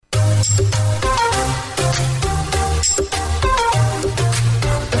The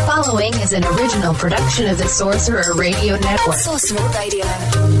following is an original production of the Sorcerer Radio Network. Sorcerer Radio.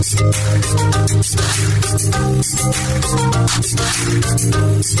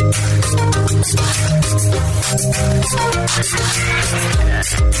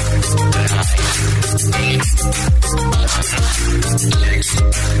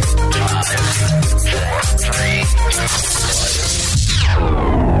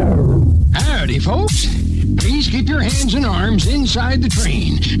 Howdy, folks. Please keep your hands and arms inside the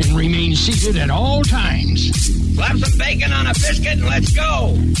train and remain seated at all times. Slap some bacon on a biscuit and let's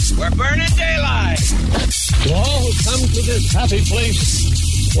go. We're burning daylight. To all who come to this happy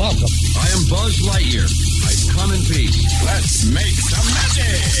place, welcome. I am Buzz Lightyear. I come in peace. Let's make some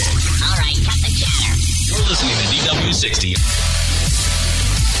magic. All right, cut the chatter. You're listening to DW60.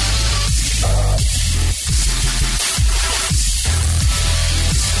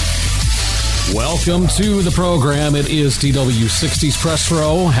 Welcome to the program. It is DW60's Press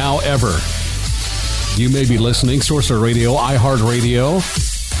Row. However, you may be listening, Sorcerer Radio, iHeartRadio,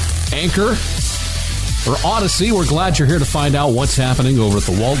 Anchor, or Odyssey. We're glad you're here to find out what's happening over at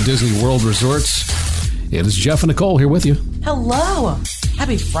the Walt Disney World Resorts. It is Jeff and Nicole here with you. Hello.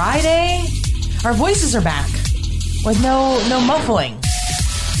 Happy Friday. Our voices are back with no muffling.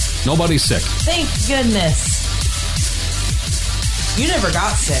 Nobody's sick. Thank goodness. You never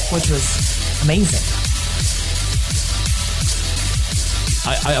got sick, which was amazing.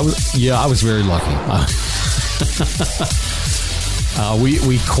 I was very lucky.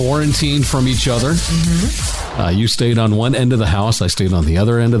 We quarantined from each other. Mm-hmm. You stayed on one end of the house. I stayed on the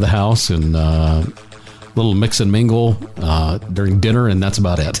other end of the house, and little mix and mingle during dinner, and that's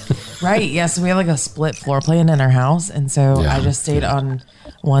about it. Right. Yeah. So we have like a split floor plan in our house, and so I just stayed on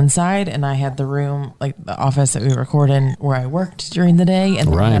one side, and I had the room, like the office that we record in, where I worked during the day,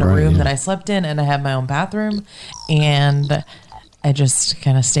 and then I had a room that I slept in, and I had my own bathroom, and I just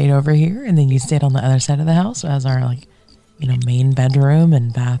kind of stayed over here, and then you stayed on the other side of the house as our main bedroom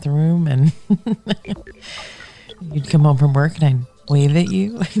and bathroom, and you'd come home from work, and I'd wave at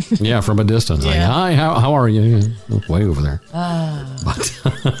you. Yeah, from a distance. Yeah. Like, hi, how are you? Way over there.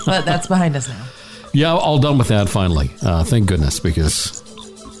 But that's behind us now. Yeah, all done with that finally. Thank goodness, because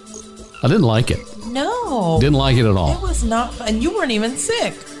I didn't like it. No. Didn't like it at all. It was not fun. And you weren't even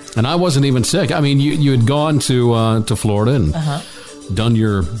sick. And I wasn't even sick. I mean, you had gone to Florida and done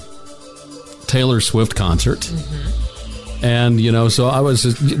your Taylor Swift concert. Mm-hmm. And, so I was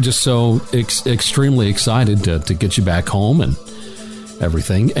just so extremely excited to get you back home and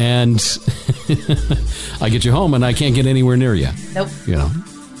everything. And I get you home and I can't get anywhere near you. Nope.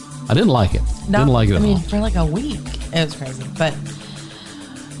 I didn't like it. Didn't like it at all. For like a week. It was crazy. But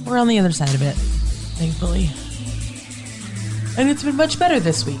we're on the other side of it, thankfully. And it's been much better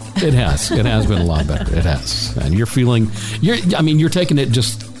this week. It has. It has been a lot better. It has. And you're taking it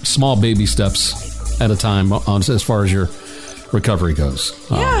just small baby steps at a time as far as your recovery goes.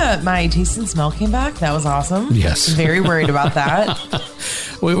 Yeah, my taste and smell came back. That was awesome. Yes. Very worried about that.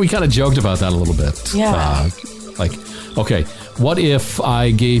 We kind of joked about that a little bit. Yeah. Okay, what if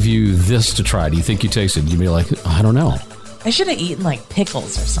I gave you this to try? Do you think you tasted? You'd be like, I don't know. I should have eaten like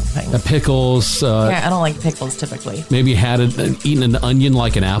pickles or something. Pickles. Yeah, I don't like pickles typically. Maybe eaten an onion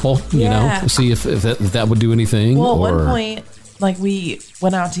like an apple, see if that would do anything. Well, at one point, we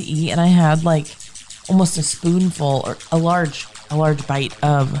went out to eat and I had almost a spoonful or a large bite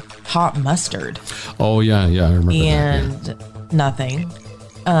of hot mustard. Oh, yeah, I remember that. And nothing.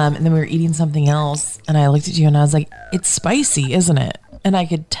 And then we were eating something else and I looked at you and I was like, it's spicy, isn't it? And I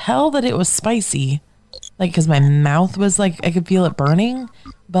could tell that it was spicy. Because my mouth was I could feel it burning,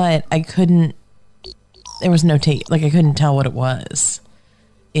 but I couldn't, there was no taste. I couldn't tell what it was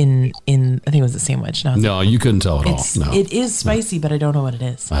in I think it was the sandwich. No, you couldn't tell at all. No. It is spicy, but I don't know what it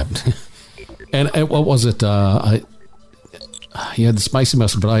is. And what was it? You had the spicy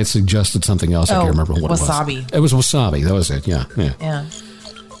mustard, but I had suggested something else. I can't remember what wasabi. It was. It was wasabi. That was it. Yeah.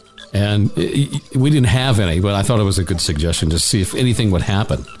 And we didn't have any, but I thought it was a good suggestion to see if anything would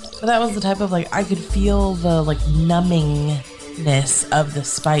happen. But that was the type of I could feel the numbingness of the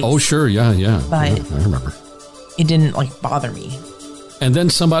spice. Oh, sure. Yeah. But I remember. It didn't bother me. And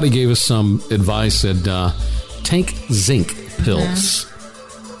then somebody gave us some advice, said take zinc pills.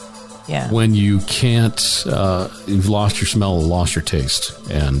 Mm-hmm. Yeah. When you can't, you've lost your smell, lost your taste.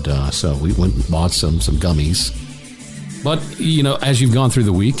 And so we went and bought some gummies. But, as you've gone through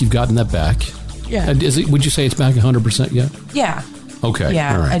the week, you've gotten that back. Yeah. Would you say it's back 100% yet? Yeah. Okay.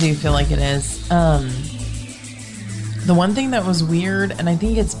 Yeah, all right. I do feel like it is. The one thing that was weird, and I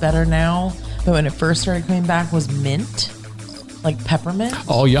think it's better now, but when it first started coming back, was mint. like peppermint.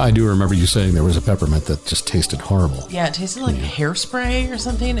 Oh, yeah, I do remember you saying there was a peppermint that just tasted horrible. Yeah, it tasted like hairspray or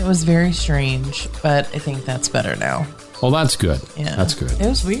something. It was very strange, but I think that's better now. Oh, that's good. Yeah. That's good. It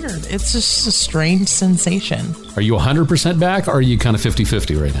was weird. It's just a strange sensation. Are you 100% back, or are you kind of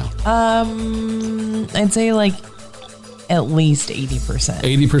 50-50 right now? I'd say like at least 80%.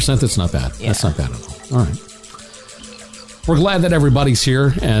 80%, that's not bad. Yeah. That's not bad at all. All right. We're glad that everybody's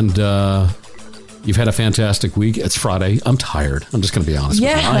here, and you've had a fantastic week. It's Friday. I'm tired. I'm just going to be honest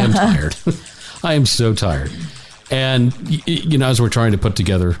with you. I am tired. I am so tired. And, as we're trying to put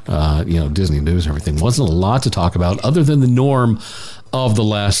together, Disney news and everything, wasn't a lot to talk about other than the norm of the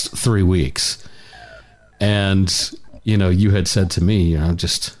last 3 weeks. And, you had said to me, I'm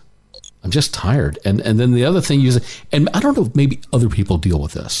just tired. And then the other thing you said, and I don't know if maybe other people deal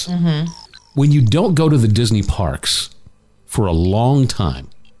with this. Mm-hmm. When you don't go to the Disney parks for a long time,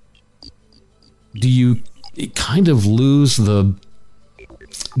 do you kind of lose the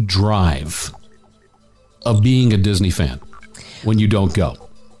drive of being a Disney fan when you don't go?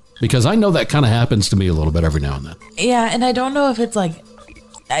 Because I know that kind of happens to me a little bit every now and then. Yeah, and I don't know if it's like,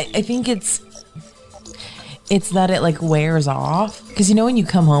 I think it's that it like wears off. Because when you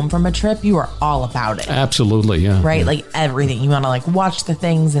come home from a trip, you are all about it. Absolutely, yeah. Right? Yeah. Like everything. You want to like watch the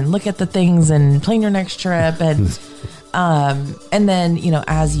things and look at the things and plan your next trip. And then,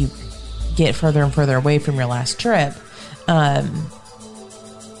 as you get further and further away from your last trip,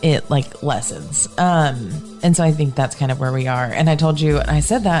 it like lessens. And so I think that's kind of where we are. And I told you, and I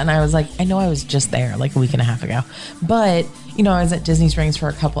said that, and I was like, I know I was just there like a week and a half ago, but I was at Disney Springs for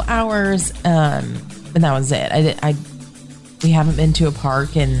a couple hours, and that was it. We haven't been to a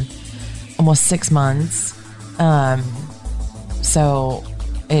park in almost 6 months. So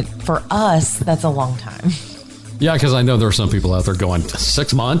for us, that's a long time. Yeah, because I know there are some people out there going,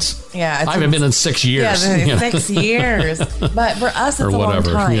 6 months? Yeah. I haven't been in 6 years. Yeah, 6 years. But for us, it's a long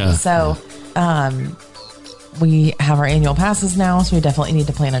time. Yeah. So we have our annual passes now, so we definitely need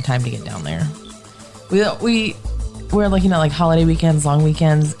to plan a time to get down there. We're looking at like holiday weekends, long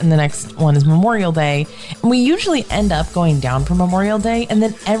weekends, and the next one is Memorial Day. And we usually end up going down for Memorial Day, and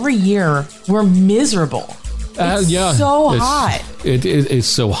then every year we're miserable. It's so hot. It's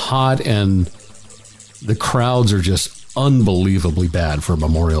so hot, and the crowds are just unbelievably bad for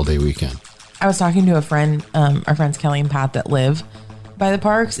Memorial Day weekend. I was talking to a friend, our friends Kelly and Pat that live by the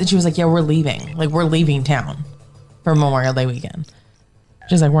parks, and she was like, yeah, we're leaving. Like, we're leaving town for Memorial Day weekend.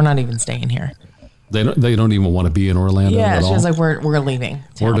 She's like, we're not even staying here. They don't even want to be in Orlando at all? Yeah, she was like, we're leaving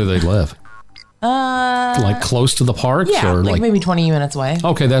town. Where do they live? Like close to the parks? Yeah, or like maybe 20 minutes away.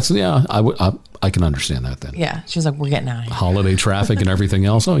 Okay, I can understand that then. Yeah, she was like, we're getting out of here. Holiday traffic and everything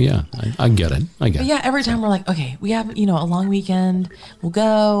else. Oh, yeah, I get it. But yeah, every time we're like, okay, we have, a long weekend, we'll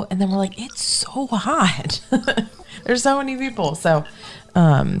go. And then we're like, it's so hot. There's so many people. So,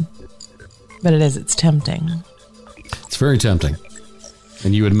 but it's tempting. It's very tempting.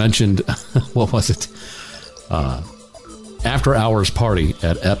 And you had mentioned, what was it? After hours party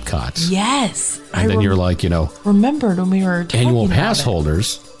at Epcot. Yes. And then you're like, remembered when we were talking annual about pass it.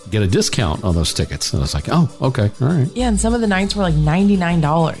 holders get a discount on those tickets. And I was like, oh, okay. All right. Yeah. And some of the nights were like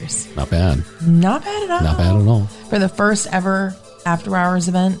 $99. Not bad. Not bad at all. Not bad at all. For the first ever after hours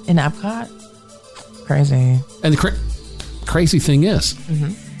event in Epcot. Crazy. And the crazy thing is,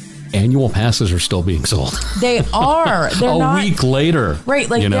 annual passes are still being sold. They are. They're a week later. Right.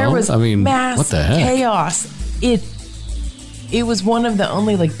 Like there was mass what the heck? chaos. It was one of the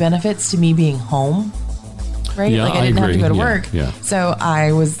only like benefits to me being home. Right. Yeah, like I didn't have to go to work. Yeah. So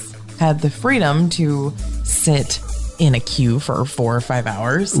I had the freedom to sit in a queue for 4 or 5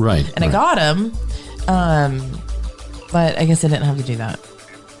 hours. Right. And I got them. But I guess I didn't have to do that.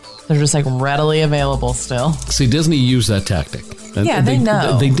 They're just like readily available still. See, Disney used that tactic. And yeah, they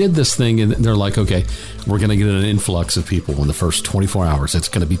know. They did this thing, and they're like, okay, we're going to get an influx of people in the first 24 hours. It's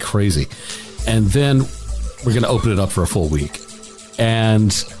going to be crazy. And then we're going to open it up for a full week.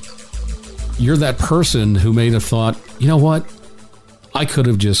 And you're that person who may have thought, you know what? I could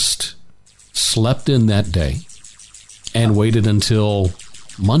have just slept in that day and waited until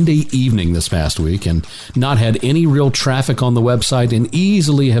Monday evening this past week and not had any real traffic on the website and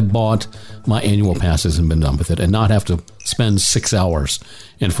easily have bought my annual passes and been done with it and not have to spend 6 hours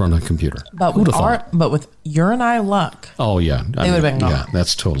in front of a computer. But with your and I luck. Oh, yeah. They would have been gone. Yeah,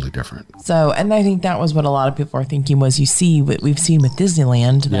 that's totally different. So, and I think that was what a lot of people are thinking was you see what we've seen with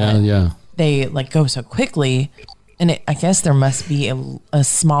Disneyland. That they like go so quickly. And I guess there must be a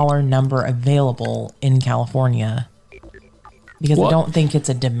smaller number available in California. Because I don't think it's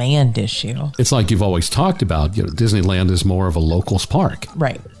a demand issue. It's like you've always talked about, Disneyland is more of a locals park.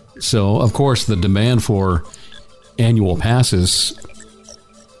 Right. So, of course, the demand for annual passes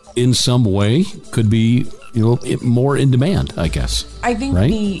in some way could be, more in demand, I guess. I think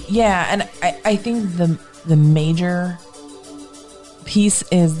right? and I think the major piece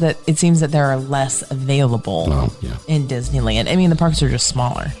is that it seems that there are less available in Disneyland. I mean, the parks are just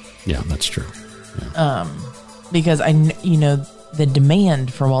smaller. Yeah, that's true. Yeah. Because the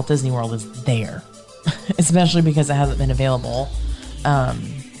demand for Walt Disney World is there, especially because it hasn't been available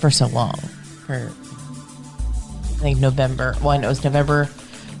for so long. For I think November. Well, I know it was November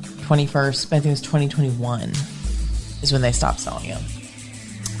 21st, but I think it was 2021 is when they stopped selling them.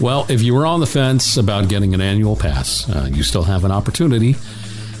 Well, if you were on the fence about getting an annual pass, you still have an opportunity.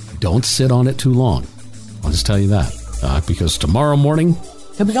 Don't sit on it too long. I'll just tell you that. Because tomorrow morning...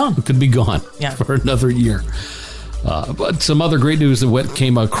 Could be gone. It could be gone for another year. But some other great news that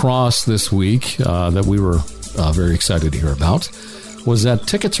came across this week that we were very excited to hear about was that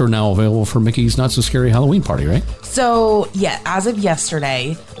tickets are now available for Mickey's Not So Scary Halloween Party, right? So, as of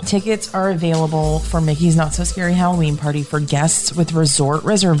yesterday, tickets are available for Mickey's Not So Scary Halloween Party for guests with resort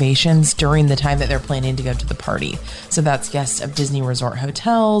reservations during the time that they're planning to go to the party. So that's guests of Disney Resort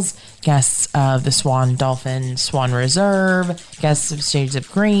Hotels, guests of the Swan Dolphin Swan Reserve, guests of Shades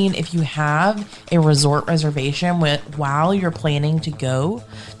of Green. If you have a resort reservation while you're planning to go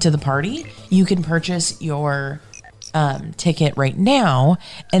to the party, you can purchase your ticket right now,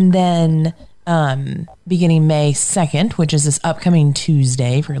 and then beginning May 2nd, which is this upcoming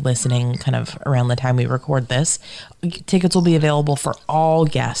Tuesday, if you're listening kind of around the time we record this, tickets will be available for all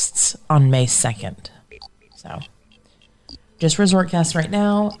guests on May 2nd. So just resort guests right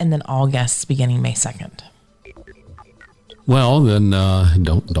now, and then all guests beginning May 2nd. Well, then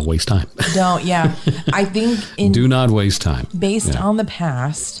don't waste time. I think do not waste time. Based on the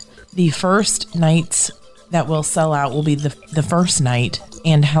past, the first nights that will sell out will be the first night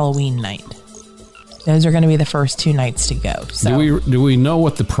and Halloween night. Those are going to be the first 2 nights to go. So, do we know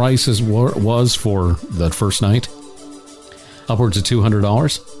what the prices was for that first night? Upwards of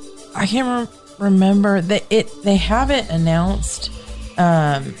 $200? I can't remember. They haven't announced.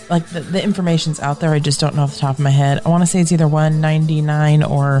 Like the information's out there. I just don't know off the top of my head. I want to say it's either $199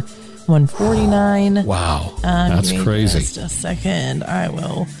 or $149. Wow, that's crazy. Just a second. I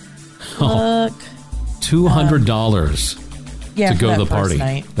will look. $200 to go to the party.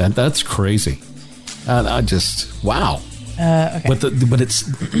 Night. That's crazy. I just okay. But it's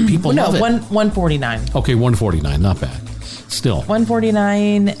people love it. $149. Okay, $149, not bad. Still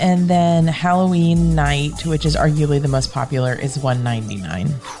 $149, and then Halloween night, which is arguably the most popular, is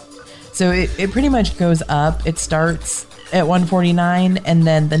 $199. So it pretty much goes up. It starts at $149, and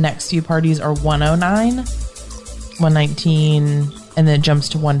then the next few parties are $109, $119. And then it jumps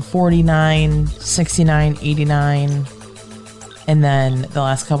to $149, $69, $89, and then the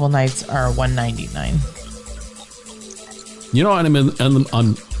last couple nights are $199. You know what I'm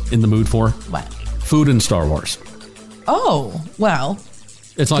in the mood for? What? Food and Star Wars. Oh, well.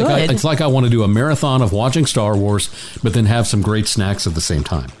 It's like I want to do a marathon of watching Star Wars, but then have some great snacks at the same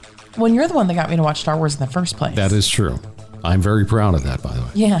time. Well, you're the one that got me to watch Star Wars in the first place. That is true. I'm very proud of that, by the way.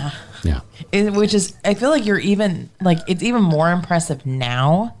 Yeah. Yeah. Which is, I feel like you're even, it's even more impressive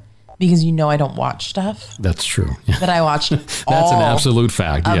now because I don't watch stuff. That's true. Yeah. That I watched That's an absolute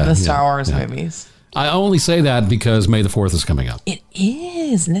fact. Of the Star Wars movies. I only say that because May the 4th is coming up. It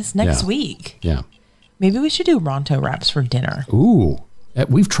is. And it's next week. Yeah. Maybe we should do Ronto wraps for dinner. Ooh.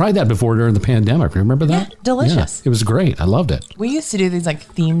 We've tried that before during the pandemic. Remember that? Yeah, delicious. Yeah, it was great. I loved it. We used to do these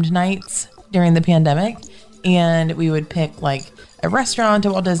themed nights during the pandemic, and we would pick a restaurant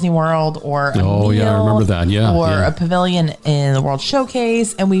at Walt Disney World or a meal, yeah, I remember that. Yeah, or a pavilion in the World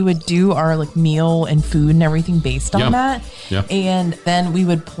Showcase, and we would do our meal and food and everything based on that. Yeah. And then we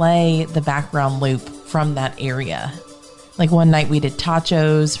would play the background loop from that area. One night we did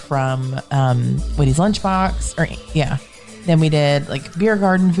tachos from Woody's Lunchbox, Then we did beer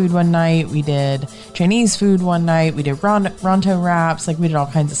garden food one night. We did Chinese food one night. We did Ronto wraps. We did all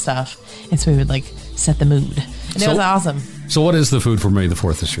kinds of stuff. And so we would set the mood. And it was awesome. So what is the food for May the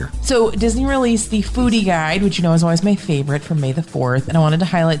 4th this year? So Disney released the foodie guide, which is always my favorite for May the 4th. And I wanted to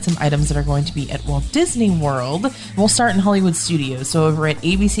highlight some items that are going to be at Walt Disney World. We'll start in Hollywood Studios. So over at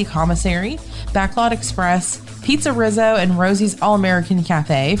ABC Commissary, Backlot Express, Pizza Rizzo, and Rosie's All-American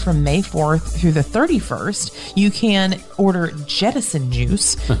Cafe from May 4th through the 31st. You can order Jettison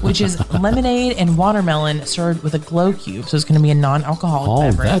Juice, which is lemonade and watermelon served with a glow cube. So it's going to be a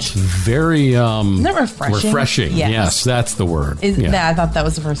non-alcoholic beverage. That's very Isn't that refreshing? Refreshing. Yes, that's the word. I thought that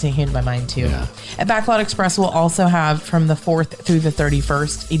was the first thing that came to my mind, too. Yeah. At Backlot Express, we'll also have from the 4th through the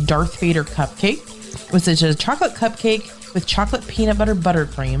 31st a Darth Vader cupcake, which is a chocolate cupcake with chocolate peanut butter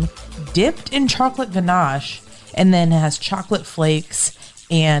buttercream, dipped in chocolate ganache, and then it has chocolate flakes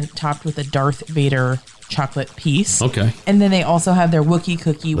and topped with a Darth Vader chocolate piece. Okay. And then they also have their Wookiee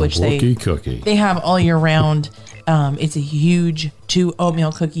cookie, which they have all year round. It's a huge 2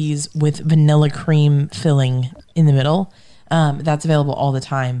 oatmeal cookies with vanilla cream filling in the middle. That's available all the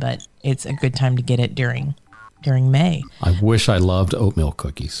time, but it's a good time to get it during May. I wish I loved oatmeal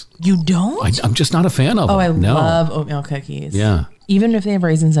cookies. You don't? I'm just not a fan of them. Oh, I love oatmeal cookies. Yeah. Even if they have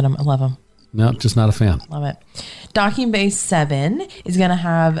raisins in them, I love them. No, just not a fan. Love it. Docking Bay 7 is going to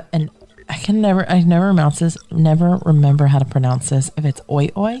have I never remember how to pronounce this. If it's oi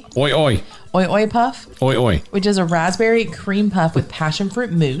oi. Oi oi. Oi oi puff. Oi oi. Which is a raspberry cream puff with passion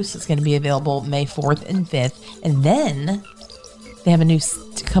fruit mousse. It's going to be available May 4th and 5th. And then they have a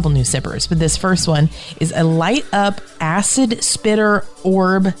couple new sippers. But this first one is a light up acid spitter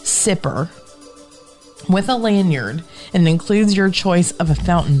orb sipper with a lanyard, and includes your choice of a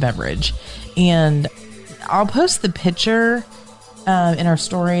fountain beverage. And I'll post the picture in our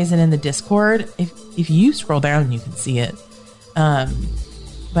stories and in the Discord. If you scroll down, you can see it.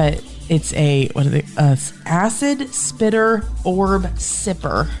 But it's a acid spitter orb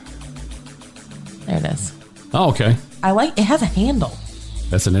sipper. There it is. Oh, okay. It has a handle.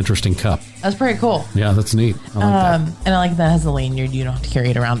 That's an interesting cup. That's pretty cool. Yeah, that's neat. I like that. And I like that it has a lanyard. You don't have to carry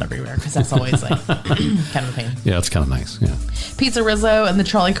it around everywhere because that's always kind of a pain. Yeah, it's kind of nice. Yeah. Pizza Rizzo and the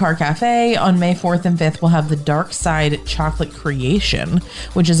Trolley Car Cafe on May 4th and 5th will have the Dark Side Chocolate Creation,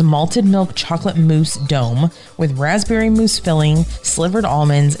 which is a malted milk chocolate mousse dome with raspberry mousse filling, slivered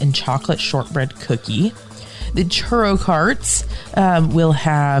almonds, and chocolate shortbread cookie. The churro carts will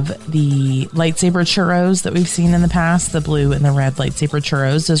have the lightsaber churros that we've seen in the past, the blue and the red lightsaber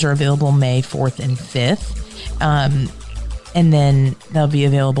churros. Those are available May 4th and 5th. And then they'll be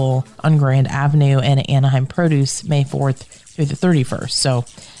available on Grand Avenue and Anaheim Produce May 4th through the 31st. So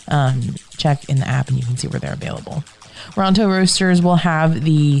check in the app and you can see where they're available. Ronto Roasters will have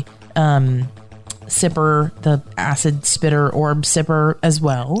the sipper, the acid spitter orb sipper as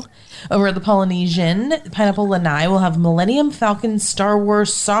well. Over at the Polynesian, Pineapple Lanai will have Millennium Falcon Star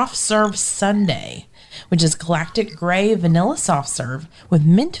Wars Soft Serve Sundae, which is galactic gray vanilla soft serve with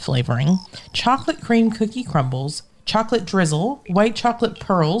mint flavoring, chocolate cream cookie crumbles, chocolate drizzle, white chocolate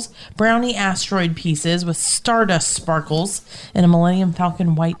pearls, brownie asteroid pieces with stardust sparkles, and a Millennium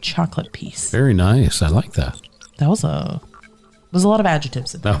Falcon white chocolate piece. Very nice. I like that. There's a lot of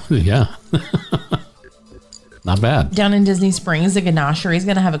adjectives in there. Oh, yeah. Not bad. Down in Disney Springs, the Ganachery is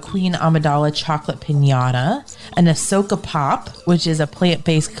going to have a Queen Amidala chocolate piñata, an Ahsoka Pop, which is a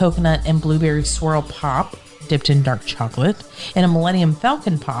plant-based coconut and blueberry swirl pop dipped in dark chocolate, and a Millennium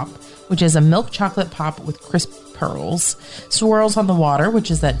Falcon Pop, which is a milk chocolate pop with crisp pearls. Swirls on the Water, which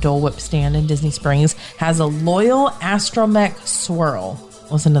is that Dole Whip stand in Disney Springs, has a Loyal Astromech swirl.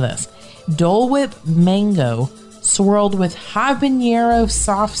 Listen to this. Dole Whip mango swirled with habanero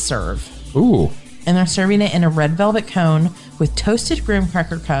soft serve. Ooh. And they're serving it in a red velvet cone with toasted graham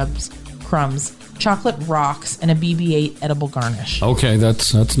cracker crumbs, chocolate rocks, and a BB-8 edible garnish. Okay,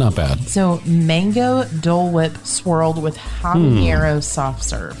 that's not bad. So mango Dole Whip swirled with habanero soft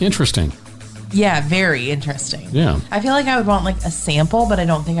serve. Interesting. Yeah, very interesting. Yeah. I feel like I would want like a sample, but I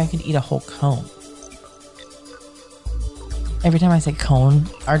don't think I could eat a whole cone. Every time I say cone,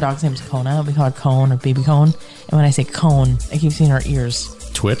 our dog's name is Kona. We call her Cone or Baby Cone. And when I say cone, I keep seeing her ears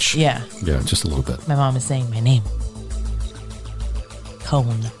twitch. Yeah. Yeah, just a little bit. My mom is saying my name.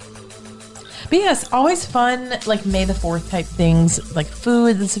 Cone. But yes, always fun, like May the 4th type things, like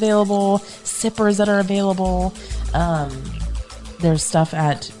food that's available, sippers that are available. There's stuff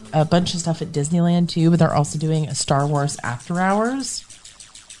a bunch of stuff at Disneyland too, but they're also doing a Star Wars After Hours.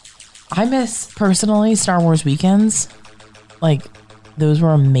 I miss, personally, Star Wars weekends. Like, those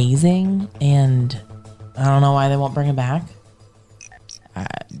were amazing, and I don't know why they won't bring it back.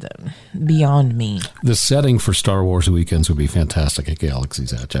 Beyond me. The setting for Star Wars weekends would be fantastic at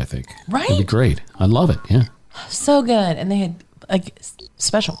Galaxy's Edge, I think. Right? It'd be great. I love it, yeah. So good. And they had like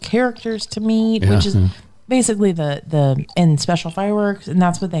special characters to meet, which is basically the and special fireworks, and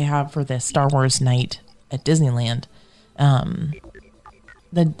that's what they have for this Star Wars night at Disneyland.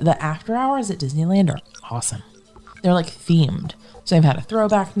 The after hours at Disneyland are awesome. They're like themed. So they've had a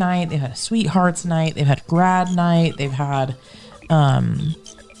throwback night, they've had a sweethearts night, they've had grad night, they've had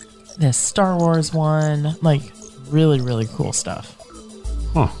this Star Wars one, like really, really cool stuff.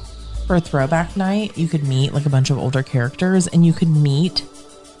 Huh. For a throwback night, you could meet like a bunch of older characters, and you could meet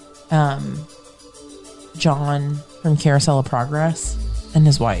John from Carousel of Progress and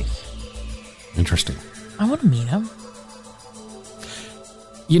his wife. Interesting. I want to meet him.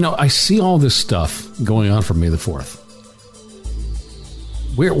 You know, I see all this stuff going on for May the 4th.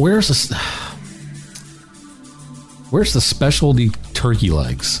 Where's this? Where's the specialty turkey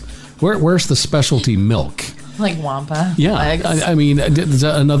legs? Where's the specialty milk? Like Wampa. Yeah, legs. I mean, there's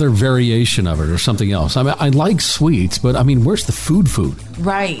another variation of it or something else. I mean, I like sweets, but I mean, where's the food?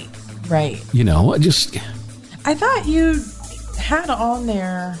 Right. You know, I thought you had on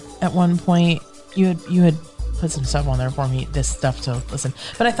there at one point. You had put some stuff on there for me. This stuff to listen,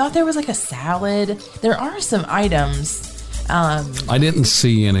 but I thought there was like a salad. There are some items. I didn't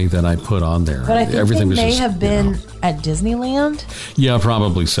see any that I put on there. But I think everything they may was just, have been at Disneyland. Yeah,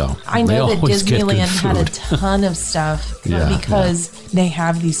 probably so. I know that Disneyland had a ton of stuff because they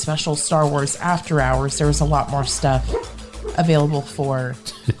have these special Star Wars after hours. There was a lot more stuff available for.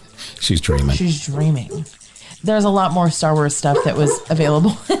 She's dreaming. There's a lot more Star Wars stuff that was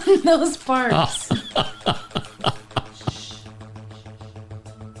available in those parks.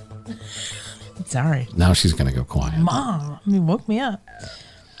 Sorry. Now she's going to go quiet. Mom, you woke me up.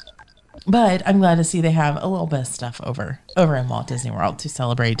 But I'm glad to see they have a little bit of stuff over in Walt Disney World to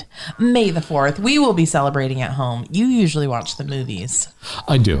celebrate May the 4th. We will be celebrating at home. You usually watch the movies.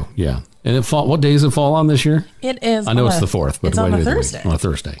 I do, yeah. And what day does it fall on this year? It is. I know it's the 4th, but it's on a Thursday. On a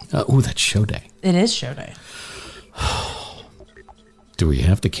Thursday. That's show day. It is show day. Do we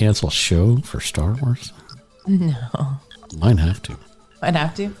have to cancel show for Star Wars? No. Might have to. I'd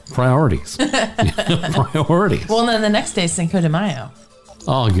have to. Priorities. Priorities. Well, then the next day is Cinco de Mayo.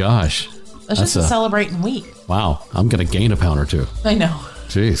 Oh, gosh. It's just a celebrating week. Wow. I'm going to gain a pound or two. I know.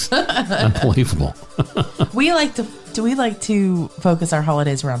 Jeez. Unbelievable. Do we like to focus our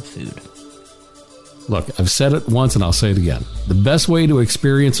holidays around food? Look, I've said it once and I'll say it again. The best way to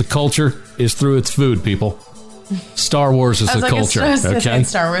experience a culture is through its food, people. Star Wars is a culture. Okay?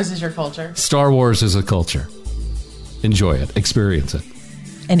 Star Wars is your culture. Star Wars is a culture. Enjoy it. Experience it.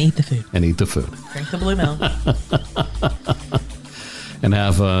 And eat the food. Drink the blue milk. And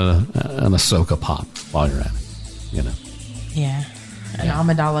have an Ahsoka pop while you're at it. You know. Yeah. An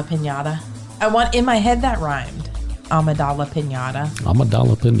Amidala pinata. In my head that rhymed. Amidala pinata.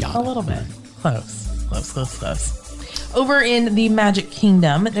 Amidala pinata. A little bit. Close. Over in the Magic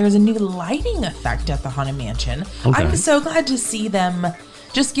Kingdom, there's a new lighting effect at the Haunted Mansion. Okay. I'm so glad to see them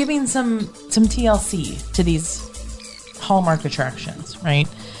just giving some TLC to these Hallmark attractions, right?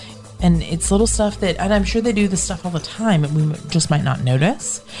 And it's little stuff and I'm sure they do this stuff all the time and we just might not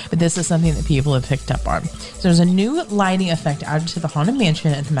notice, but this is something that people have picked up on. So there's a new lighting effect added to the Haunted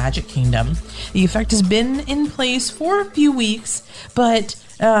Mansion at the Magic Kingdom. The effect has been in place for a few weeks, but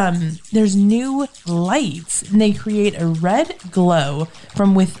there's new lights and they create a red glow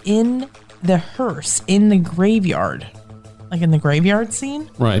from within the hearse in the graveyard, like in the graveyard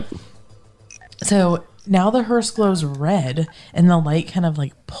scene. Right. So now the hearse glows red and the light kind of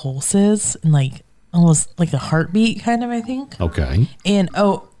like pulses and like almost like a heartbeat kind of, I think. Okay. And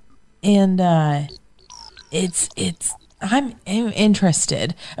I'm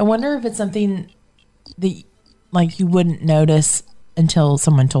interested. I wonder if it's something that like you wouldn't notice until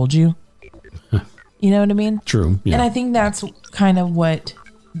someone told you. You know what I mean? True. Yeah. And I think that's kind of what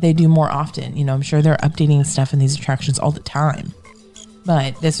they do more often. You know, I'm sure they're updating stuff in these attractions all the time.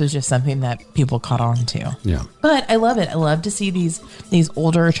 But this was just something that people caught on to. Yeah. But I love it. I love to see these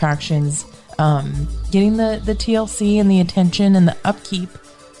older attractions getting the TLC and the attention and the upkeep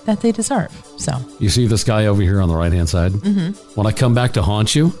that they deserve. So you see this guy over here on the right-hand side? Mm-hmm. When I come back to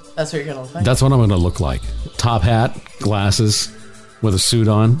haunt you, that's what you're going to look like? That's what I'm going to look like. Top hat, glasses, with a suit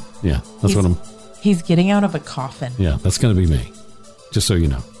on. Yeah, He's getting out of a coffin. Yeah, that's going to be me. Just so you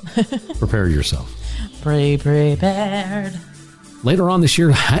know. Prepare yourself. Prepared. Later on this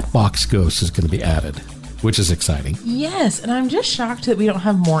year, Hatbox Ghost is going to be added, which is exciting. Yes, and I'm just shocked that we don't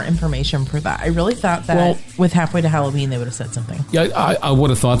have more information for that. I really thought that with halfway to Halloween, they would have said something. Yeah, I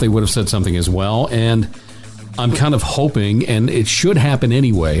would have thought they would have said something as well, and I'm kind of hoping, and it should happen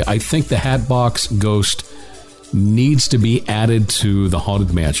anyway, I think the Hatbox Ghost needs to be added to the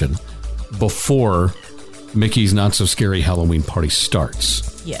Haunted Mansion before Mickey's Not So Scary Halloween Party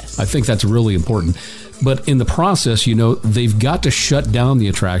starts. Yes. I think that's really important. But in the process, you know, they've got to shut down the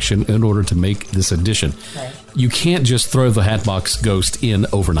attraction in order to make this addition. Right. You can't just throw the Hatbox Ghost in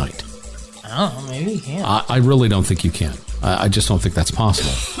overnight. Oh, maybe you can. I really don't think you can. I just don't think that's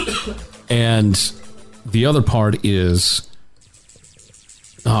possible. And the other part is...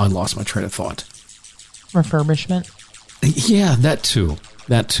 I lost my train of thought. Refurbishment? Yeah, that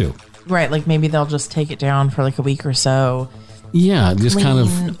too. Right, like maybe they'll just take it down for like a week or so. Yeah, just clean,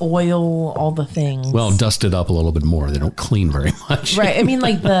 kind of oil, all the things. Well, dust it up a little bit more. They don't clean very much. Right. I mean,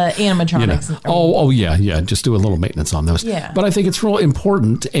 like the animatronics. You know. Yeah. Just do a little maintenance on those. Yeah. But I think it's real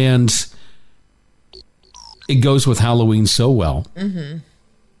important, and it goes with Halloween so well. Mm-hmm.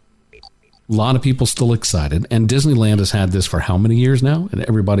 A lot of people still excited. And Disneyland has had this for how many years now? And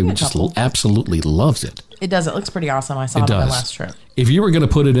everybody just absolutely loves it. It does. It looks pretty awesome. I saw it on my last trip. If you were going to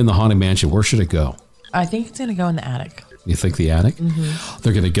put it in the Haunted Mansion, where should it go? I think it's going to go in the attic. You think the attic? Mm-hmm.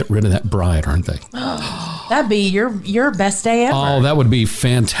 They're going to get rid of that bride, aren't they? That'd be your best day ever. Oh, that would be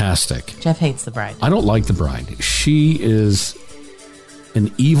fantastic. Jeff hates the bride. I don't like the bride. She is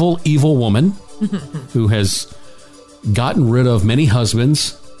an evil, evil woman who has gotten rid of many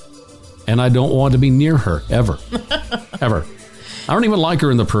husbands, and I don't want to be near her, ever. Ever. I don't even like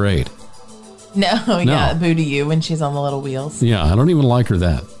her in the parade. No, yeah, boo to you when she's on the little wheels. Yeah, I don't even like her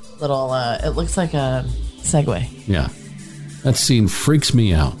that. Little, it looks like a Segway. Yeah. That scene freaks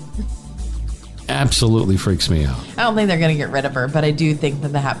me out. Absolutely freaks me out. I don't think they're going to get rid of her, but I do think that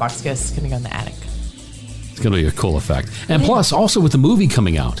the Hatbox Ghost is going to go in the attic. It's going to be a cool effect. And plus, also with the movie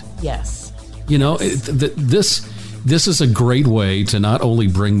coming out. Yes. You know, this is a great way to not only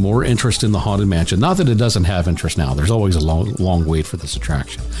bring more interest in the Haunted Mansion, not that it doesn't have interest now. There's always a long wait for this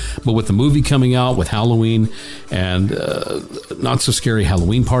attraction. But with the movie coming out, with Halloween, and Not So Scary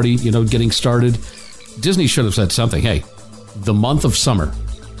Halloween Party, you know, getting started, Disney should have said something. Hey, the month of summer,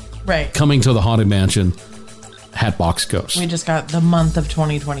 right, coming to the Haunted Mansion, Hatbox Ghost. We just got the month of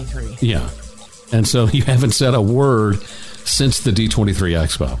 2023. Yeah. And so you haven't said a word since the D23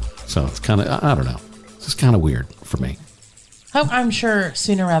 Expo. So it's kind of, I don't know. It's just kind of weird for me. I'm sure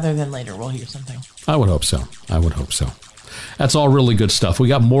sooner rather than later we'll hear something. I would hope so. That's all really good stuff. We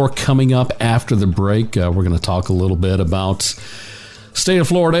got more coming up after the break. We're going to talk a little bit about state of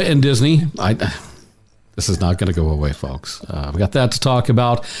Florida and Disney. This is not going to go away, folks. We got that to talk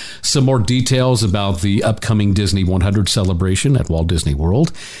about. Some more details about the upcoming Disney 100 celebration at Walt Disney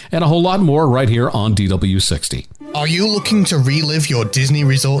World, and a whole lot more right here on DW60. Are you looking to relive your Disney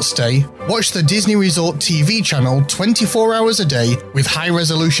Resort stay? Watch the Disney Resort TV channel 24 hours a day with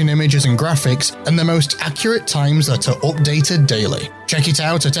high-resolution images and graphics and the most accurate times that are updated daily. Check it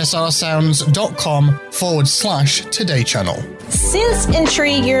out at srsounds.com/Today Channel. Sense and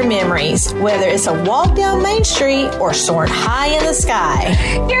treat your memories, whether it's a walk down Main Street or soaring high in the sky.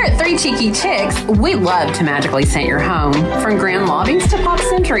 Here at Three Cheeky Chicks, we love to magically scent your home, from Grand Lobbies to Pop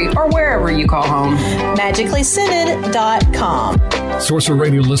Century or wherever you call home. MagicallyScented.com. Sorcerer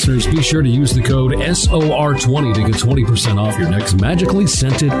Radio listeners, be sure to use the code SOR20 to get 20% off your next magically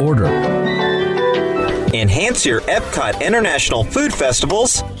scented order. Enhance your Epcot International Food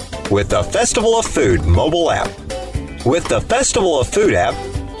Festivals with the Festival of Food mobile app. With the Festival of Food app,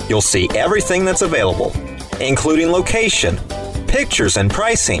 you'll see everything that's available, including location, pictures, and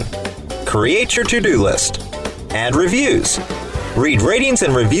pricing. Create your to-do list, add reviews, read ratings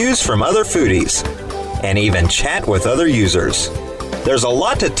and reviews from other foodies, and even chat with other users. There's a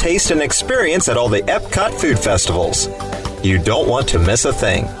lot to taste and experience at all the Epcot Food Festivals. You don't want to miss a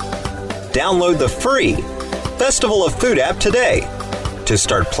thing. Download the free Festival of Food app today to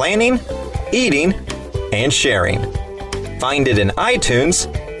start planning, eating, and sharing. Find it in iTunes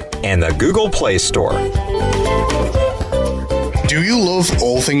and the Google Play Store. Do you love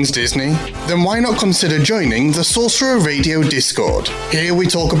all things Disney? Then why not consider joining the Sorcerer Radio Discord? Here we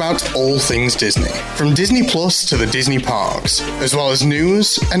talk about all things Disney, from Disney Plus to the Disney parks, as well as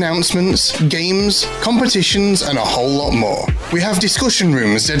news, announcements, games, competitions, and a whole lot more. We have discussion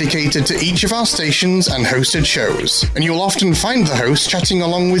rooms dedicated to each of our stations and hosted shows, and you'll often find the host chatting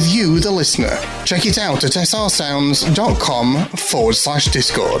along with you, the listener. Check it out at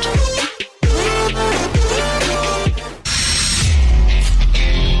srsounds.com/Discord.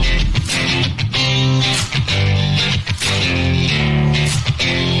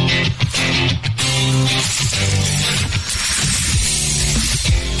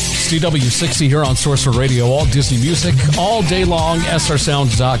 DW60 here on Sorcerer Radio, all Disney music, all day long,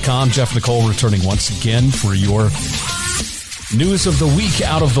 srsounds.com. Jeff Nicole returning once again for your news of the week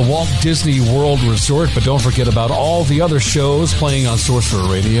out of the Walt Disney World Resort. But don't forget about all the other shows playing on Sorcerer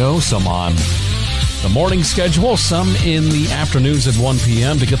Radio, some on the morning schedule, some in the afternoons at 1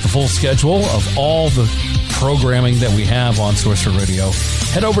 p.m. To get the full schedule of all the programming that we have on Sorcerer Radio,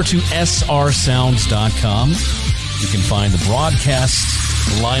 head over to srsounds.com. You can find the broadcast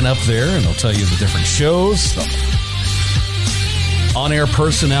lineup there, and it'll tell you the different shows, the on-air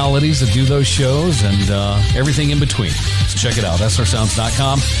personalities that do those shows, and everything in between. So check it out,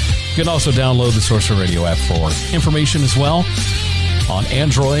 srsounds.com. You can also download the Sorcerer Radio app for information as well on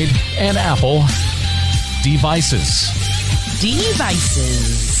Android and Apple devices.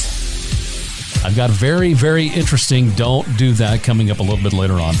 I've got very, very interesting Don't Do That coming up a little bit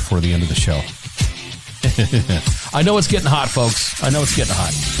later on before the end of the show. I know it's getting hot, folks. I know it's getting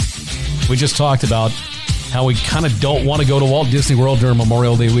hot. We just talked about how we kind of don't want to go to Walt Disney World during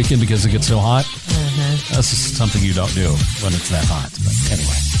Memorial Day weekend because it gets so hot. Mm-hmm. That's just something you don't do when it's that hot. But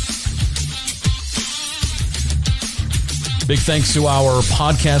anyway. Big thanks to our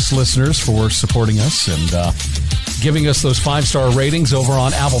podcast listeners for supporting us and giving us those 5-star ratings over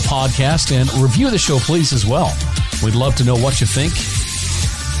on Apple Podcast. And review the show, please, as well. We'd love to know what you think.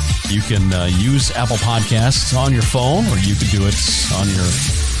 You can use Apple Podcasts on your phone, or you can do it on your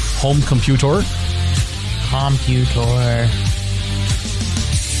home computer.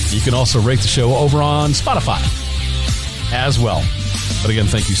 You can also rate the show over on Spotify as well. But again,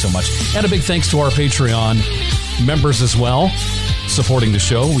 thank you so much. And a big thanks to our Patreon members as well, supporting the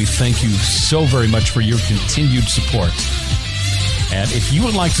show. We thank you so very much for your continued support. And if you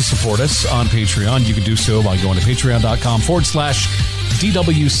would like to support us on Patreon, you can do so by going to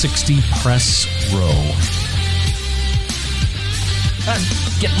patreon.com/DW60 Press Row.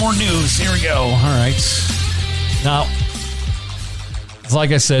 Get more news. Here we go. All right. Now,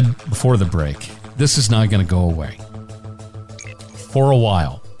 like I said before the break, this is not going to go away for a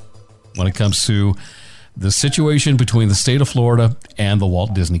while when it comes to the situation between the state of Florida and the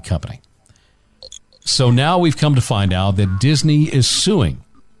Walt Disney Company. So now we've come to find out that Disney is suing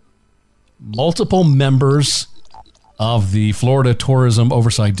multiple members of the Florida Tourism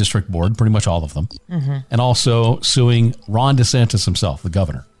Oversight District Board, pretty much all of them, and also suing Ron DeSantis himself, the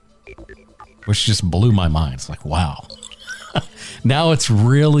governor, which just blew my mind. It's like, wow. Now it's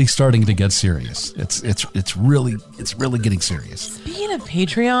really starting to get serious. It's really getting serious. Speaking of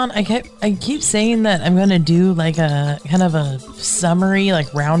Patreon, I keep saying that I'm going to do like a kind of a summary,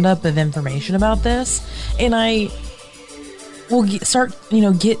 like roundup of information about this, and I will start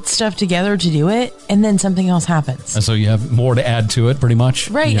get stuff together to do it, and then something else happens. And so you have more to add to it, pretty much,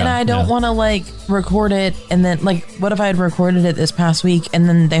 right? Yeah, and I don't want to like record it, and then like, what if I had recorded it this past week, and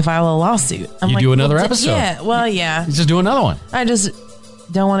then they file a lawsuit? You do another episode. Yeah, well, yeah. You just do another one. I just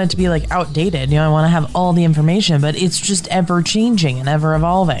don't want it to be like outdated. I want to have all the information, but it's just ever changing and ever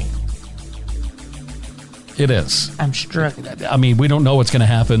evolving. It is. I'm struggling. I mean, we don't know what's going to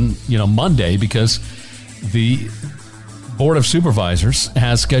happen, Monday, because the Board of Supervisors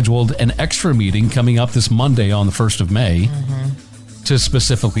has scheduled an extra meeting coming up this Monday on the 1st of May to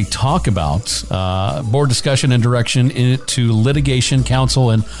specifically talk about board discussion and direction into litigation, counsel,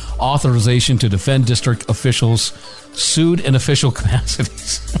 and authorization to defend district officials sued in official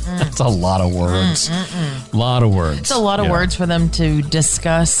capacities. That's a lot of words. A lot of words. It's a lot of words for them to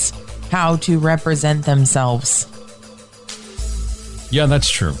discuss how to represent themselves. Yeah,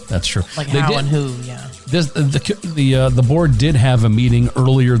 that's true. That's true. Like how and who, yeah. The board did have a meeting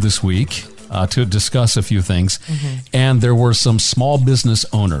earlier this week to discuss a few things, and there were some small business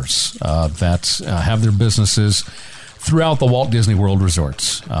owners that have their businesses throughout the Walt Disney World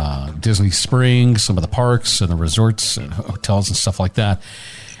resorts, Disney Springs, some of the parks and the resorts and hotels and stuff like that,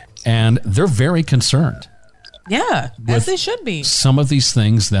 and they're very concerned. Yeah, as they should be. Some of these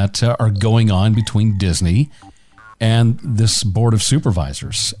things that are going on between Disney and this board of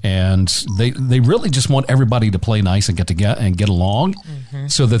supervisors, and they really just want everybody to play nice and get along,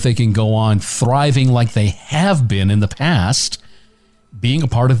 so that they can go on thriving like they have been in the past, being a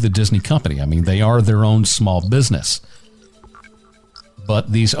part of the Disney company. I mean, they are their own small business,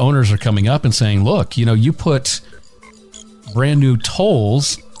 but these owners are coming up and saying, "Look, you put brand new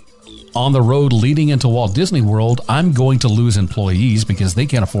tolls on the road leading into Walt Disney World. I'm going to lose employees because they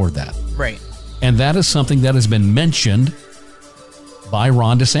can't afford that." Right. And that is something that has been mentioned by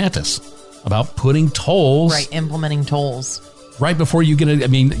Ron DeSantis about putting tolls. Right, implementing tolls. Right before you get it. I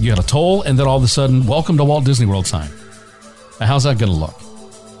mean, you got a toll, and then all of a sudden, welcome to Walt Disney World sign. Now, how's that going to look?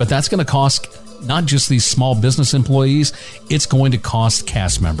 But that's going to cost not just these small business employees, it's going to cost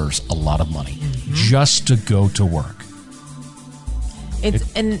cast members a lot of money just to go to work.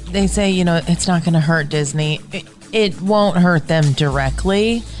 And they say, it's not going to hurt Disney. It won't hurt them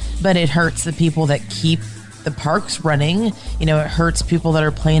directly, but it hurts the people that keep the parks running. It hurts people that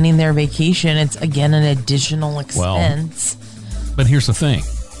are planning their vacation. It's, again, an additional expense. Well, but here's the thing.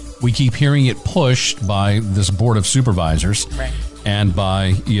 We keep hearing it pushed by this board of supervisors and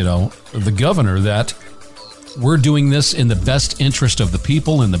by, the governor that we're doing this in the best interest of the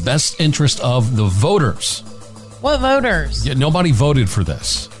people, in the best interest of the voters. What voters? Yeah, nobody voted for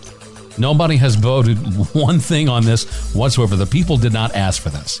this. Nobody has voted one thing on this whatsoever. The people did not ask for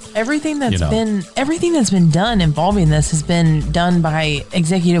this. Everything that's been done involving this has been done by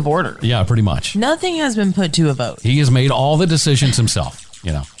executive order. Yeah, pretty much. Nothing has been put to a vote. He has made all the decisions himself.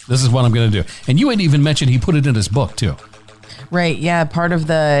 This is what I'm going to do. And you ain't even mentioned he put it in his book too. Right. Yeah. Part of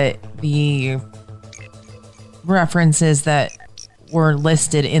the reference is that were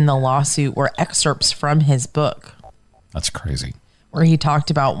listed in the lawsuit were excerpts from his book. That's crazy. Where he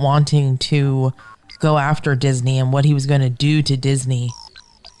talked about wanting to go after Disney and what he was going to do to Disney.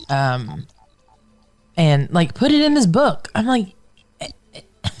 And like put it in his book. I'm like,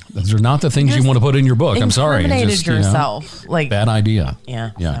 those are not the things you want to put in your book. I'm sorry. Incriminated yourself. Like, bad idea.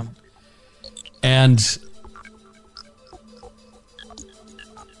 Yeah. Yeah. So. And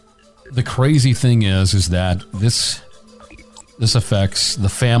the crazy thing is that this affects the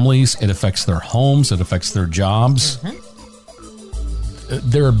families. It affects their homes. It affects their jobs.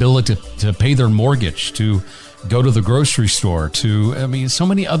 Their ability to pay their mortgage, to go to the grocery store, so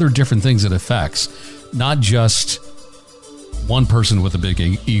many other different things it affects. Not just one person with a big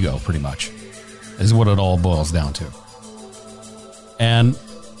ego, pretty much, is what it all boils down to. And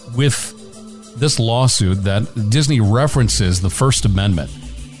with this lawsuit, that Disney references the First Amendment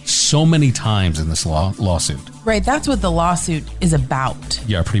so many times in this lawsuit. Right, that's what the lawsuit is about.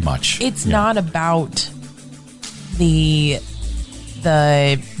 Yeah, pretty much. It's not about the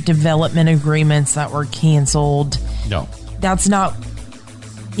development agreements that were canceled. No. That's not,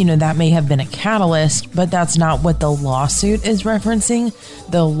 that may have been a catalyst, but that's not what the lawsuit is referencing.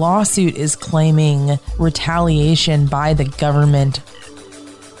 The lawsuit is claiming retaliation by the government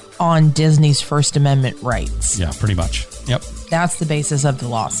on Disney's First Amendment rights. Yeah, pretty much. Yep. That's the basis of the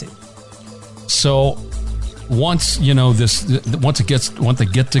lawsuit. So once, once they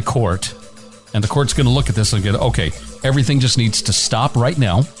get to court, and the court's going to look at this and get, okay, everything just needs to stop right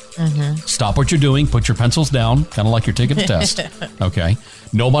now. Stop what you're doing. Put your pencils down, kind of like you're taking a test. Okay.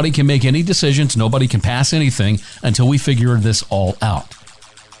 Nobody can make any decisions. Nobody can pass anything until we figure this all out.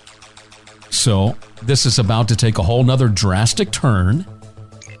 So this is about to take a whole nother drastic turn.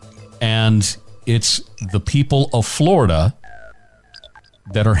 And it's the people of Florida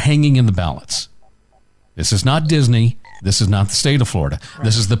that are hanging in the balance. This is not Disney. This is not the state of Florida. Right.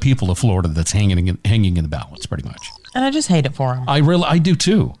 This is the people of Florida that's hanging in the balance, pretty much. And I just hate it for them. I do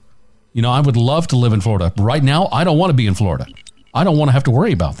too. I would love to live in Florida. Right now, I don't want to be in Florida. I don't want to have to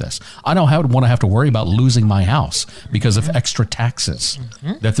worry about this. I don't want to have to worry about losing my house because of extra taxes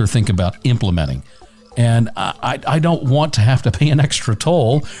that they're thinking about implementing. And I don't want to have to pay an extra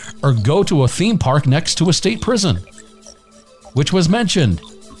toll or go to a theme park next to a state prison, which was mentioned.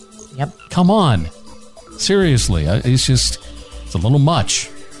 Yep. Come on. Seriously, it's a little much.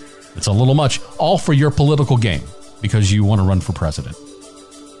 It's a little much. All for your political game because you want to run for president.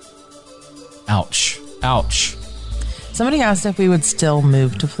 Ouch. Ouch. Somebody asked if we would still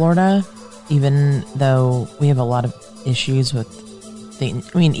move to Florida, even though we have a lot of issues with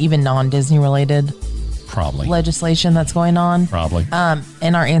even non-Disney related legislation that's going on. Probably.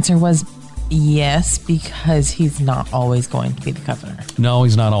 And our answer was yes, because he's not always going to be the governor. No,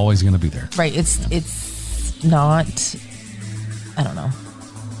 he's not always going to be there. Right. It's not, I don't know.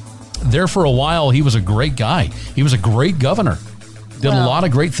 There for a while, he was a great guy. He was a great governor. Did a lot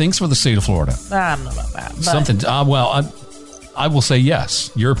of great things for the state of Florida. I don't know about that. But something. I will say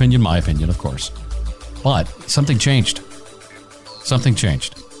yes. Your opinion, my opinion, of course. But something changed. Something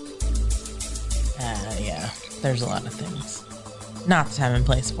changed. Yeah. There's a lot of things. Not the time and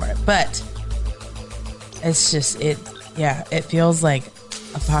place for it. But it's just, it feels like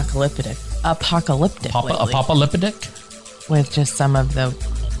apocalyptic. Apocalyptic. With just some of the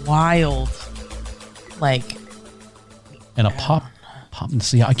wild, and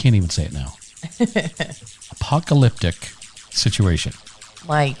see, I can't even say it now. Apocalyptic situation.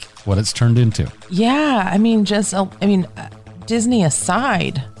 What it's turned into. Yeah, Disney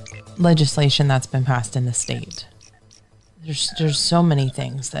aside, legislation that's been passed in the state. There's so many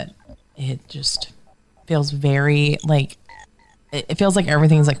things that it just feels very it feels like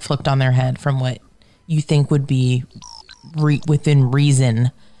everything's flipped on their head from what you think would be within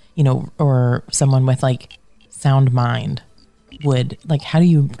reason, or someone with sound mind would how do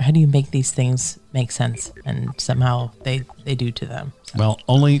you make these things make sense, and somehow they do to them. So. Well,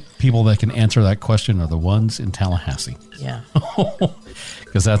 only people that can answer that question are the ones in Tallahassee. Yeah.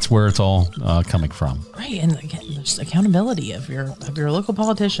 Because that's where it's all coming from. Right, and again, there's accountability of your local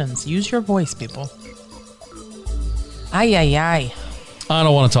politicians. Use your voice, people. Ay. I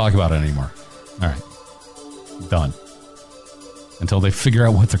don't want to talk about it anymore. All right. Done. Until they figure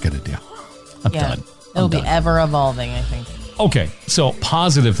out what they're going to do. I'm done. It'll be ever evolving, I think. Okay, so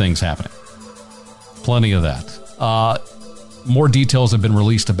positive things happening. Plenty of that. More details have been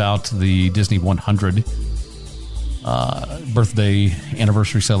released about the Disney 100 birthday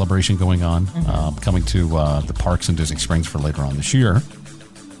anniversary celebration going on, coming to the parks in Disney Springs for later on this year.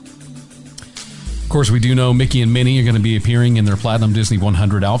 Of course, we do know Mickey and Minnie are going to be appearing in their Platinum Disney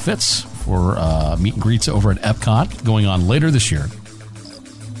 100 outfits for meet and greets over at Epcot going on later this year.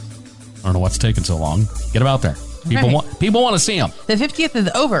 I don't know what's taking so long. Get them out there. People want to see them. The 50th is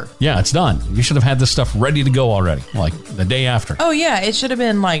over. Yeah, it's done. You should have had this stuff ready to go already, like the day after. Oh, yeah. It should have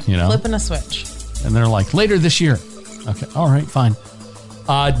been like flipping a switch. And they're like, later this year. Okay. All right, fine.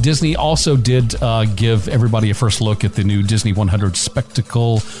 Disney also did give everybody a first look at the new Disney 100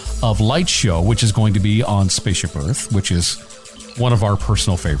 Spectacle of Light show, which is going to be on Spaceship Earth, which is one of our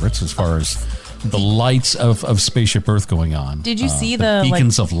personal favorites as far as the lights of Spaceship Earth going on. Did you see the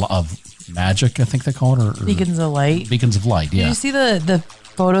beacons of magic, I think they call it? Or beacons of light? Beacons of light, yeah. Did you see the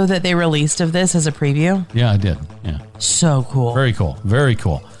photo that they released of this as a preview? Yeah, I did. Yeah. So cool. Very cool. Very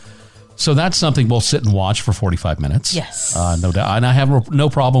cool. So that's something we'll sit and watch for 45 minutes. Yes. No doubt. And I have no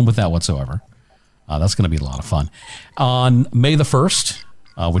problem with that whatsoever. That's going to be a lot of fun. On May the 1st,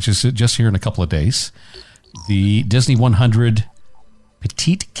 which is just here in a couple of days, the Disney 100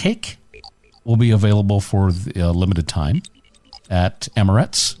 Petite Cake will be available for a limited time at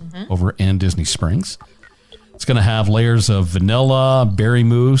Emirates over in Disney Springs. It's going to have layers of vanilla, berry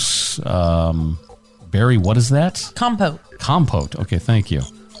mousse, berry, what is that? Compote. Okay, thank you.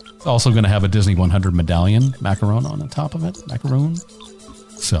 It's also going to have a Disney 100 medallion macaron on the top of it. Macaroon.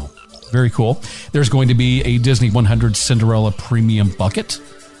 So, very cool. There's going to be a Disney 100 Cinderella Premium Bucket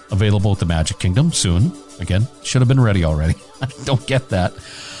available at the Magic Kingdom soon. Again, should have been ready already. I don't get that.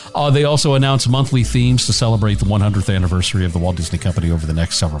 They also announced monthly themes to celebrate the 100th anniversary of the Walt Disney Company over the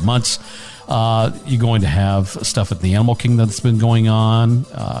next several months. You're going to have stuff at the Animal Kingdom that's been going on.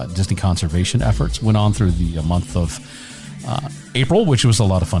 Disney conservation efforts went on through the month of April, which was a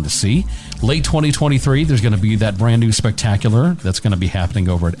lot of fun to see. Late 2023, there's going to be that brand new spectacular that's going to be happening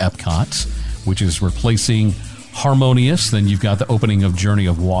over at Epcot, which is replacing Harmonious. Then you've got the opening of Journey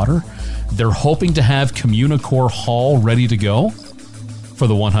of Water. They're hoping to have Communicore Hall ready to go for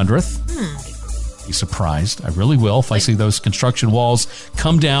the 100th. Be surprised. I really will if I see those construction walls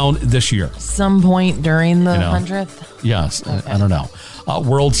come down this year. Some point during the 100th? Yes. Okay. I don't know.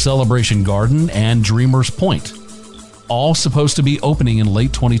 World Celebration Garden and Dreamers Point. All supposed to be opening in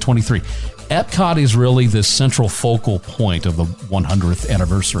late 2023. Epcot is really the central focal point of the 100th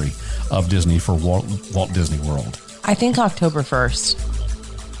anniversary of Disney for Walt Disney World. I think October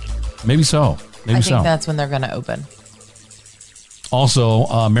 1st. Maybe so. I think that's when they're going to open. Also,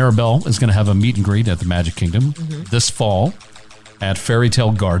 Maribel is going to have a meet and greet at the Magic Kingdom this fall at Fairy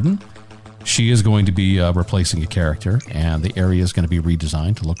Tale Garden. She is going to be replacing a character, and the area is going to be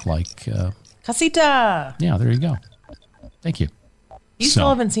redesigned to look like... Casita! Yeah, there you go. Thank you. You still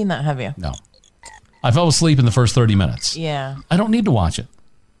haven't seen that, have you? No. I fell asleep in the first 30 minutes. Yeah. I don't need to watch it.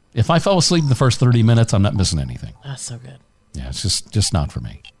 If I fell asleep in the first 30 minutes, I'm not missing anything. That's so good. Yeah, it's just not for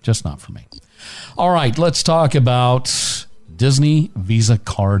me. Just not for me. All right, let's talk about Disney Visa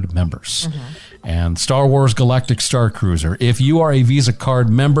card members and Star Wars Galactic Star Cruiser. If you are a Visa card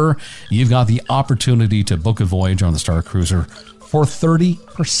member, you've got the opportunity to book a voyage on the Star Cruiser for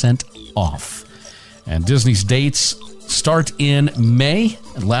 30% off. And Disney's dates start in May,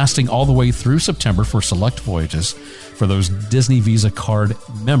 lasting all the way through September for select voyages. For those Disney Visa card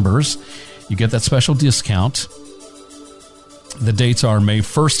members, you get that special discount. The dates are May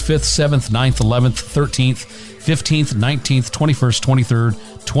 1st, 5th, 7th, 9th, 11th, 13th, 15th, 19th, 21st, 23rd,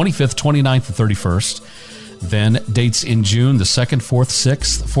 25th, 29th, and 31st. Then dates in June, the 2nd, 4th,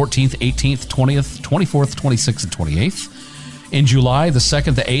 6th, 14th, 18th, 20th, 24th, 26th, and 28th. In July, the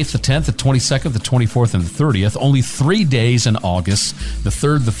 2nd, the 8th, the 10th, the 22nd, the 24th, and the 30th. Only 3 days in August, the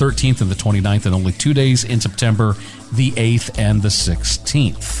 3rd, the 13th, and the 29th, and only 2 days in September, the 8th and the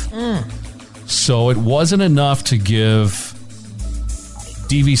 16th. So it wasn't enough to give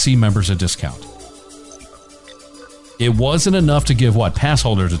DVC members a discount. It wasn't enough to give what? Pass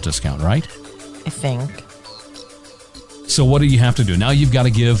holders a discount, right? I think. So what do you have to do? Now you've got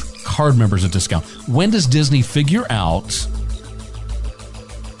to give card members a discount. When does Disney figure out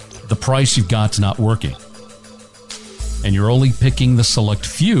the price you've got's not working? And you're only picking the select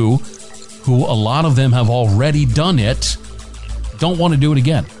few who, a lot of them have already done it, don't want to do it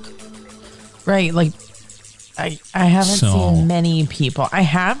again. Right. Like, I haven't seen many people. I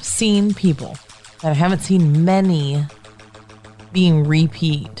have seen people, but I haven't seen many being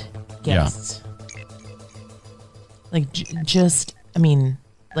repeat guests. Yeah. Like, just, I mean,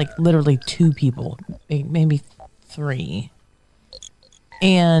 like literally 2 people, maybe 3.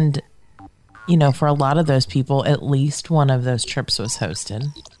 And, you know, for a lot of those people, at least one of those trips was hosted.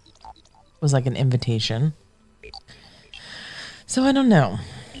 Was like an invitation. So I don't know.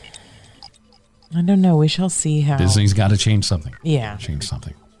 We shall see how. Disney's got to change something. Yeah. Change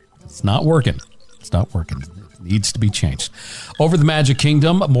something. It's not working. It's not working. It needs to be changed. Over the Magic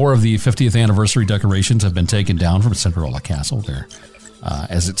Kingdom, more of the 50th anniversary decorations have been taken down from Cinderella Castle. They're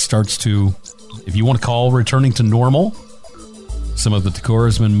as it starts to, if you want to call returning to normal, some of the decor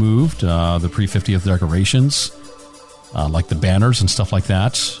has been moved. The pre-50th decorations, like the banners and stuff like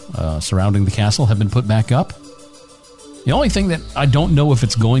that, surrounding the castle have been put back up. The only thing that I don't know if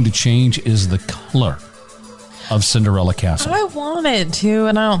it's going to change is the color of Cinderella Castle. I want it to,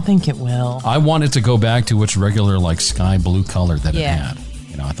 and I don't think it will. I want it to go back to its regular, like, sky blue color that it had.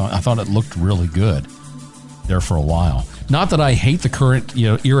 You know, I thought it looked really good there for a while. Not that I hate the current,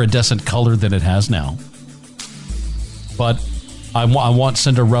 iridescent color that it has now, but I want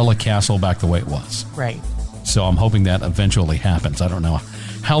Cinderella Castle back the way it was. Right. So I'm hoping that eventually happens. I don't know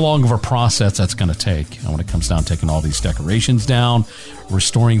how long of a process that's going to take. When it comes down to taking all these decorations down,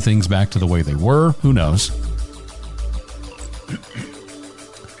 restoring things back to the way they were, who knows?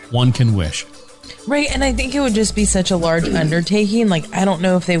 One can wish. Right, and I think it would just be such a large undertaking. Like, I don't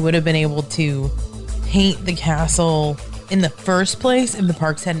know if they would have been able to paint the castle in the first place if the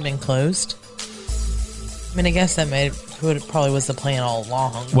parks hadn't been closed. I mean, I guess that probably was the plan all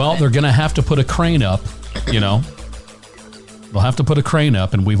along. Well, they're going to have to put a crane up, They'll have to put a crane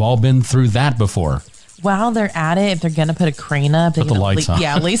up, and we've all been through that before. While they're at it, if they're going to put a crane up, they put the lights on.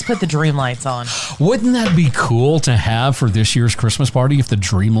 Yeah, at least put the dream lights on. Wouldn't that be cool to have for this year's Christmas party if the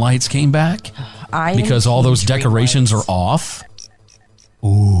dream lights came back? Because all those decorations are off?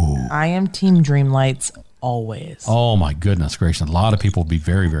 Ooh. I am team dream lights always. Oh, my goodness gracious. A lot of people would be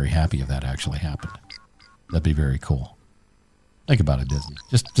very, very happy if that actually happened. That'd be very cool. Think about it, Disney.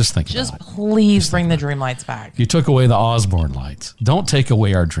 Just think about it. Just please bring the dream lights back. You took away the Osborne lights. Don't take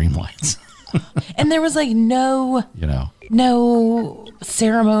away our dream lights. And there was no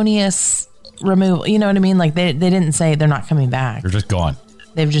ceremonious removal. You know what I mean? Like they didn't say they're not coming back. They're just gone.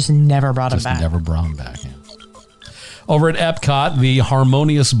 They've just never brought them back. Never brought them back. Yeah. Over at Epcot, the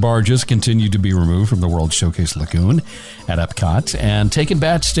harmonious barges continue to be removed from the World Showcase Lagoon at Epcot and taken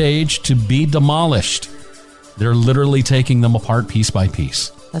backstage to be demolished. They're literally taking them apart piece by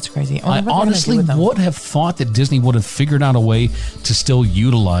piece. That's crazy. I honestly would have thought that Disney would have figured out a way to still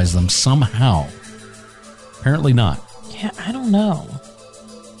utilize them somehow. Apparently not. Yeah, I don't know.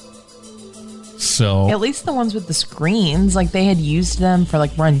 So at least the ones with the screens, like they had used them for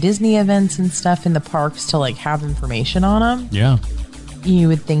like Run Disney events and stuff in the parks to like have information on them. Yeah. You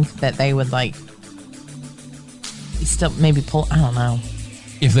would think that they would like still maybe pull, I don't know.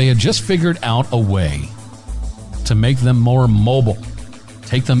 If they had just figured out a way to make them more mobile,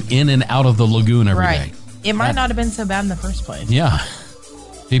 take them in and out of the lagoon every day. It might not have been so bad in the first place. Yeah.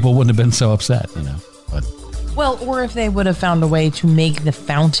 People wouldn't have been so upset, But well, or if they would have found a way to make the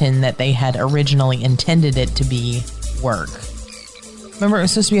fountain that they had originally intended it to be work. Remember, it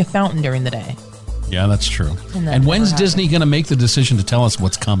was supposed to be a fountain during the day. Yeah, that's true. And when's Disney going to make the decision to tell us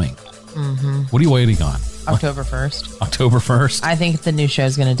what's coming? Mm-hmm. What are you waiting on? October 1st. October 1st? I think the new show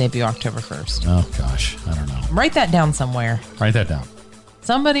is going to debut October 1st. Oh, gosh. I don't know. Write that down somewhere. Write that down.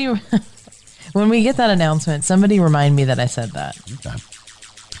 Somebody, when we get that announcement, somebody remind me that I said that. Okay.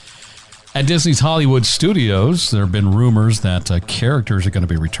 At Disney's Hollywood Studios, there have been rumors that characters are going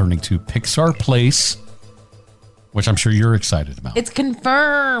to be returning to Pixar Place, which I'm sure you're excited about. It's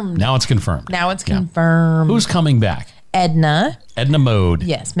confirmed. Now it's confirmed. Confirmed. Who's coming back? Edna Mode.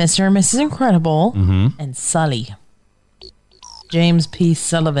 Yes, Mr. and Mrs. Incredible. Mm-hmm. And Sully. James P.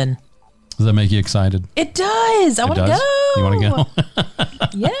 Sullivan. Does that make you excited? It does. I want to go. You want to go?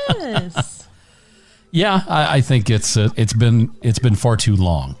 Yes. Yeah, I think it's been far too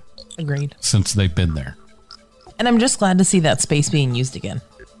long. Agreed. Since they've been there. And I'm just glad to see that space being used again.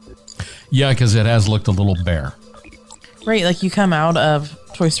 Yeah, because it has looked a little bare. Right, like you come out of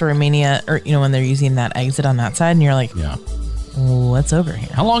Toy Story Mania, or when they're using that exit on that side, and you're like, yeah, what's over here?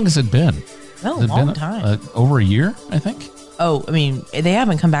 How long has it been? A long time. Over a year, I think. Oh, I mean, they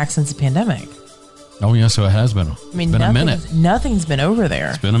haven't come back since the pandemic. Oh, yeah, so it has been. I mean, it's been a minute. Nothing's been over there.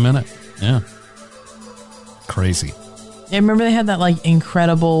 It's been a minute. Yeah. Crazy. I remember they had that like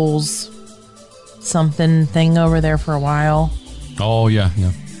Incredibles something thing over there for a while. Oh, yeah.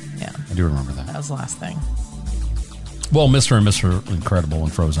 Yeah. I do remember that. That was the last thing. Well, Mr. and Mr. Incredible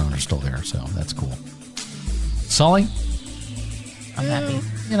and Frozen are still there, so that's cool. Sully? I'm happy.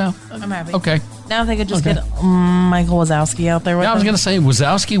 I'm happy. Okay. Now if they could just get Michael Wazowski out there with I was going to say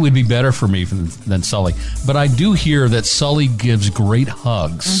Wazowski would be better for me than Sully, but I do hear that Sully gives great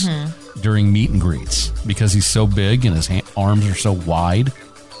hugs during meet and greets because he's so big and his arms are so wide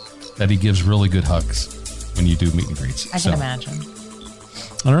that he gives really good hugs when you do meet and greets. I can imagine.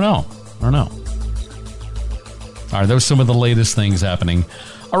 I don't know. All right, those are some of the latest things happening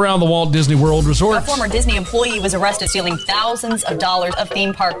around the Walt Disney World Resort. A former Disney employee was arrested stealing thousands of dollars of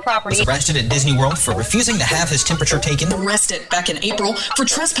theme park property. Was arrested at Disney World for refusing to have his temperature taken. Arrested back in April for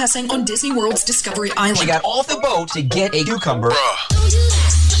trespassing on Disney World's Discovery Island. She got off the boat to get a cucumber. Don't do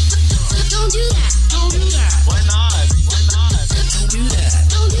that. Don't do that. Don't do that. Why not? Why not? Don't do that.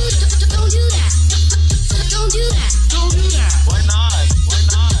 Don't do that. Don't do that. Don't do that. Don't do that. Why not? Why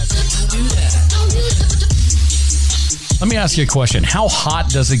not? Don't do that. Don't do that. Let me ask you a question. How hot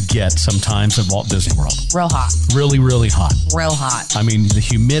does it get sometimes at Walt Disney World? Real hot. Really, really hot. Real hot. I mean, the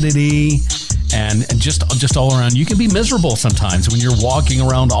humidity and just all around. You can be miserable sometimes when you're walking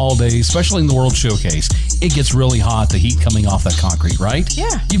around all day, especially in the World Showcase. It gets really hot, the heat coming off that concrete, right?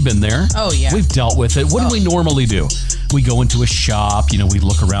 Yeah. You've been there. Oh, yeah. We've dealt with it. What do we normally do? We go into a shop, we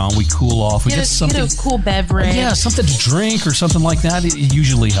look around, we cool off, we get something. Get a cool beverage. Yeah, something to drink or something like that. It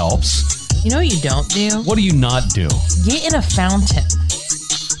usually helps. You know what you don't do? What do you not do? Get in a fountain.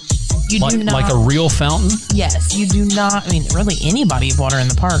 You do not. Like a real fountain? Yes, you do not. I mean, really any body of water in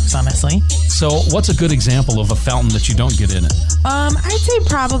the parks, honestly. So what's a good example of a fountain that you don't get in it? I'd say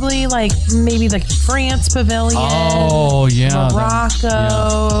probably maybe the France Pavilion. Oh, yeah.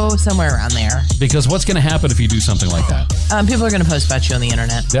 Morocco, somewhere around there. Because what's going to happen if you do something like that? People are going to post about you on the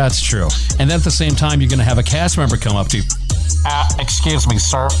internet. That's true. And then at the same time, you're going to have a cast member come up to you. Excuse me,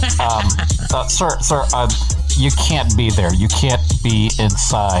 sir. Sir, you can't be there. You can't be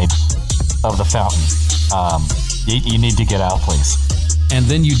inside of the fountain. You need to get out, please. And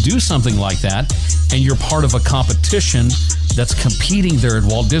then you do something like that, and you're part of a competition that's competing there at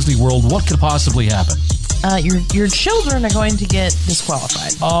Walt Disney World. What could possibly happen? Your children are going to get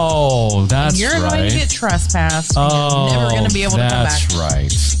disqualified. Oh, that's right. You're going to get trespassed. Oh, you're never going to be able to come back. That's right.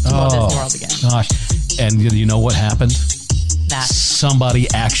 To Walt Disney World again. Gosh. And you know what happened? Somebody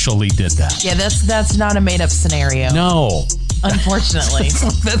actually did that. Yeah, that's not a made-up scenario. No. Unfortunately.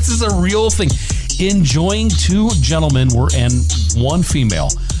 This is a real thing. Enjoying two gentlemen and one female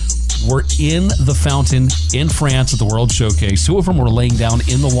were in the fountain in France at the World Showcase. Two of them were laying down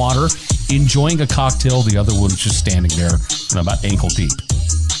in the water, enjoying a cocktail. The other one was just standing there, about ankle deep.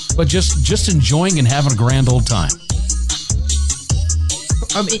 But just enjoying and having a grand old time.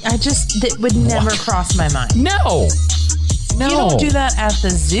 I mean, that would never cross my mind. No. You don't do that at the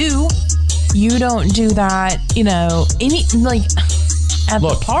zoo. You don't do that, at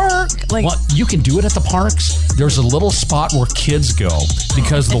the park. You can do it at the parks. There's a little spot where kids go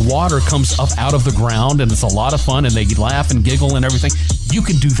because the water comes up out of the ground and it's a lot of fun and they laugh and giggle and everything. You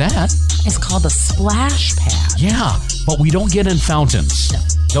can do that. It's called a splash pad. Yeah, but we don't get in fountains. No.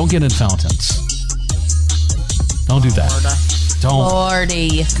 Don't get in fountains. Don't do that. Don't.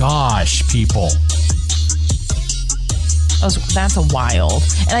 Lordy. Gosh, people. That's a wild.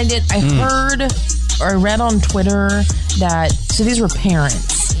 And I heard or I read on Twitter that, so these were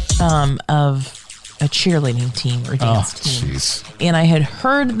parents of a cheerleading team or dance team. Geez. And I had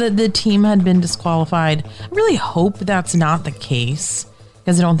heard that the team had been disqualified. I really hope that's not the case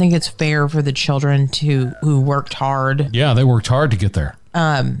because I don't think it's fair for the children who worked hard. Yeah, they worked hard to get there.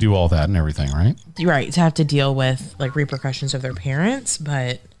 Do all that and everything, right? Right, to have to deal with repercussions of their parents,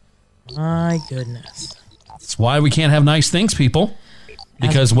 but my goodness. That's why we can't have nice things, people.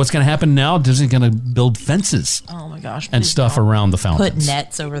 Because what's going to happen now, Disney's going to build fences. Oh my gosh. And stuff around the fountains. Put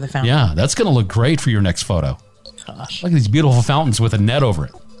nets over the fountains. Yeah, that's going to look great for your next photo. Gosh. Look at these beautiful fountains with a net over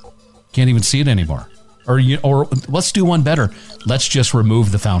it. Can't even see it anymore. Or let's do one better. Let's just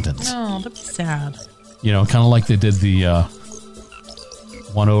remove the fountains. Oh, that'd be sad. Kind of like they did the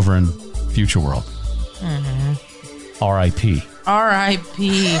one over in Future World. Mm-hmm. R.I.P. R.I.P.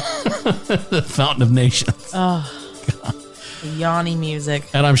 The Fountain of Nations. Oh. Yanni music.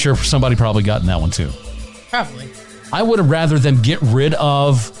 And I'm sure somebody probably got in that one too. Probably. I would have rather them get rid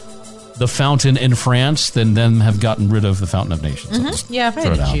of the fountain in France than them have gotten rid of the Fountain of Nations. Mm-hmm. Yeah, if I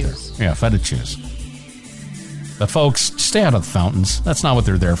had to choose. Yeah, if I had to choose. But folks, stay out of the fountains. That's not what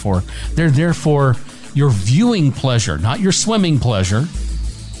they're there for. They're there for your viewing pleasure, not your swimming pleasure.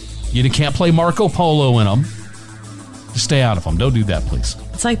 You can't play Marco Polo in them. Just stay out of them. Don't do that, please.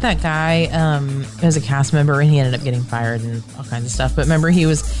 It's like that guy as a cast member, and he ended up getting fired and all kinds of stuff. But remember, he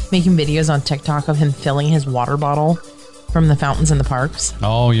was making videos on TikTok of him filling his water bottle from the fountains in the parks.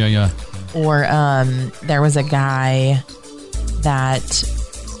 Oh, yeah. Or there was a guy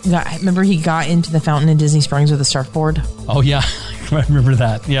remember he got into the fountain in Disney Springs with a surfboard? Oh, yeah. I remember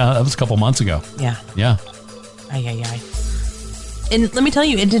that. Yeah, that was a couple months ago. Yeah. Yeah. Ay. And let me tell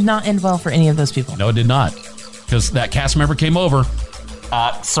you, it did not end well for any of those people. No, it did not. Because that cast member came over.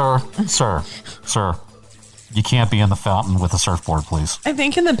 Sir. You can't be in the fountain with a surfboard, please. I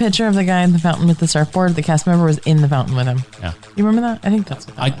think in the picture of the guy in the fountain with the surfboard, the cast member was in the fountain with him. Yeah. You remember that? I think that's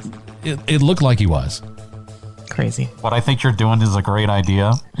what that was. It looked like he was. Crazy. What I think you're doing is a great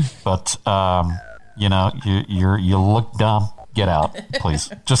idea, but you look dumb. Get out, please.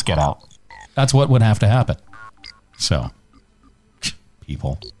 Just get out. That's what would have to happen. So,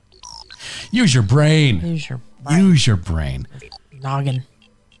 people, use your brain. Use your brain. Noggin.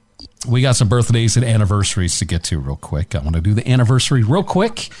 We got some birthdays and anniversaries to get to real quick. I want to do the anniversary real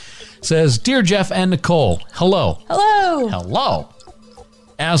quick. It says, Dear Jeff and Nicole, hello. Hello. Hello.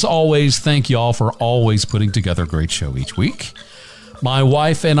 As always, thank you all for always putting together a great show each week. My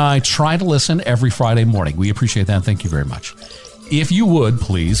wife and I try to listen every Friday morning. We appreciate that. Thank you very much. If you would,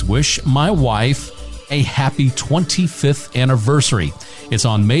 please wish my wife a happy 25th anniversary. It's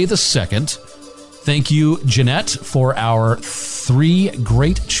on May the 2nd. Thank you, Jeanette, for our 3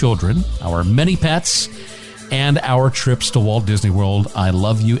 great children, our many pets, and our trips to Walt Disney World. I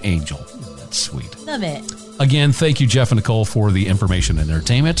love you, Angel. That's sweet. Love it. Again, thank you, Jeff and Nicole, for the information and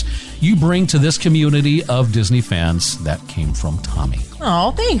entertainment you bring to this community of Disney fans. That came from Tommy.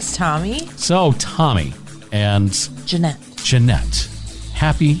 Oh, thanks, Tommy. So, Tommy and Jeanette,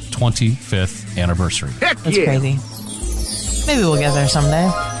 happy 25th anniversary. That's crazy. Maybe we'll get there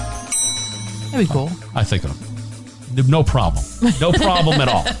someday. That'd be cool. I think no problem. No problem at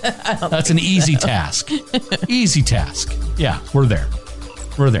all. That's an easy task. Easy task. Yeah, we're there.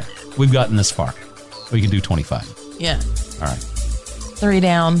 We've gotten this far. We can do 25. Yeah. All right. 3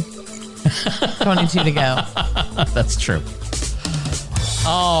 down, 22 to go. That's true.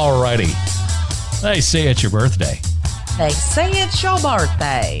 All righty. They say it's your birthday. They say it's your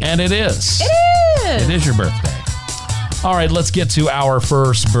birthday. And it is. It is. It is your birthday. All right, let's get to our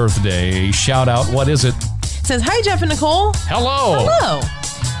first birthday shout out. What is it? It says, hi, Jeff and Nicole. Hello. Hello.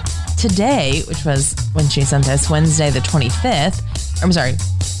 Today, which was when she sent this, Wednesday the 25th, I'm sorry,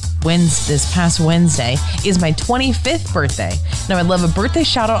 this past Wednesday, is my 25th birthday. Now, I'd love a birthday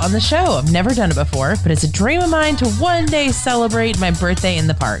shout out on the show. I've never done it before, but it's a dream of mine to one day celebrate my birthday in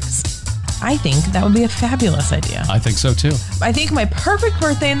the parks. I think that would be a fabulous idea. I think so, too. I think my perfect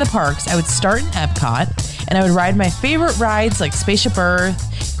birthday in the parks, I would start in Epcot, and I would ride my favorite rides like Spaceship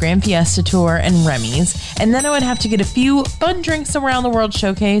Earth, Grand Fiesta Tour, and Remy's, and then I would have to get a few fun drinks around the World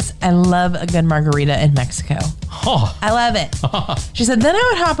Showcase. I love a good margarita in Mexico. Oh. I love it. She said, then I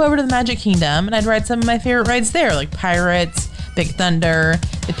would hop over to the Magic Kingdom, and I'd ride some of my favorite rides there, like Pirates, Big Thunder,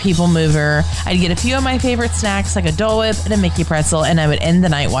 the People Mover. I'd get a few of my favorite snacks like a Dole Whip and a Mickey pretzel, and I would end the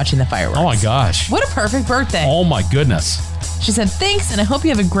night watching the fireworks. Oh my gosh. What a perfect birthday. Oh my goodness. She said, thanks, and I hope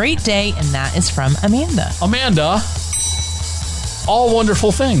you have a great day, and that is from Amanda. Amanda, all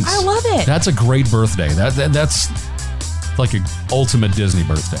wonderful things. I love it. That's a great birthday. That's like an ultimate Disney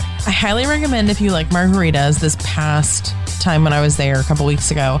birthday. I highly recommend if you like margaritas. This past time when I was there a couple weeks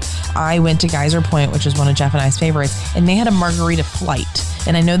ago, I went to Geyser Point, which is one of Jeff and I's favorites, and they had a margarita flight.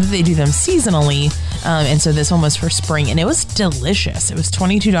 And I know that they do them seasonally, and so this one was for spring, and it was delicious. It was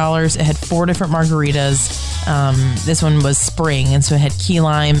 $22. It had 4 different margaritas. This one was spring, and so it had key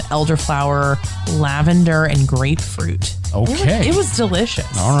lime, elderflower, lavender, and grapefruit. Okay. It was delicious.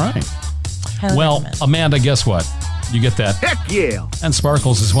 All right. Well, Amanda, guess what? You get that. Heck yeah. And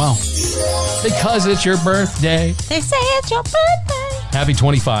Sparkles as well. Because it's your birthday. They say it's your birthday. Happy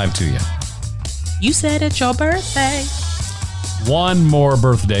 25 to you. You said it's your birthday. One more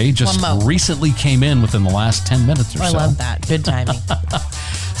birthday just recently came in within the last 10 minutes or so. I love that. Good timing.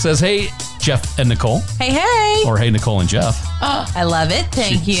 Says, hey, Jeff and Nicole. Hey, hey. Or hey, Nicole and Jeff. Oh, I love it.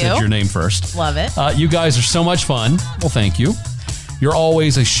 Thank you. Said your name first. Love it. You guys are so much fun. Well, thank you. You're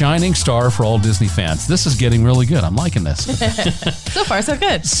always a shining star for all Disney fans. This is getting really good. I'm liking this. So far, so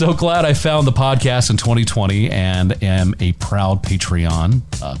good. So glad I found the podcast in 2020 and am a proud Patreon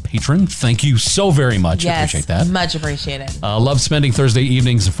patron. Thank you so very much. Yes, appreciate that. Much appreciated. Love spending Thursday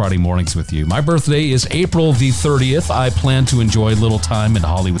evenings and Friday mornings with you. My birthday is April the 30th. I plan to enjoy a little time in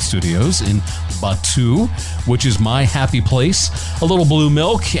Hollywood Studios in Batu, which is my happy place. A little blue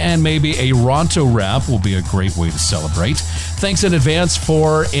milk and maybe a Ronto wrap will be a great way to celebrate. Thanks in advance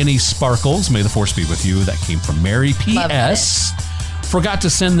for any sparkles. May the force be with you. That came from Mary. P.S. Forgot to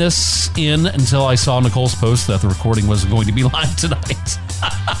send this in until I saw Nicole's post that the recording wasn't going to be live tonight.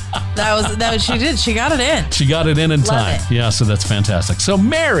 That was she did. She got it in. She got it in time. It. Yeah, so that's fantastic. So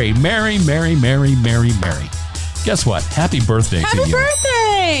Mary. guess what? Happy birthday to you. Happy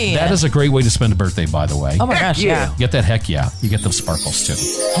birthday! That is a great way to spend a birthday, by the way. Oh my gosh, yeah. Get that heck yeah. You get those sparkles too.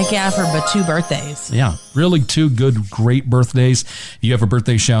 Heck yeah for but 2 birthdays. Yeah, really 2 good, great birthdays. You have a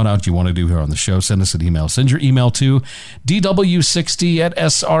birthday shout out you want to do here on the show, send us an email. Send your email to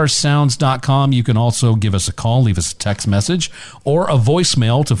dw60@srsounds.com. You can also give us a call, leave us a text message, or a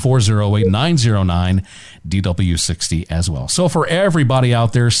voicemail to 408-909-DW60 as well. So for everybody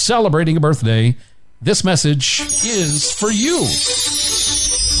out there celebrating a birthday, this message is for you.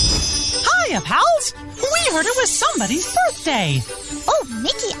 Hiya, pals. We heard it was somebody's birthday. Oh,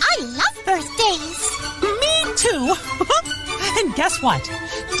 Mickey, I love birthdays. Me too. And guess what?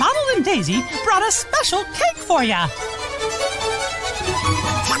 Donald and Daisy brought a special cake for ya.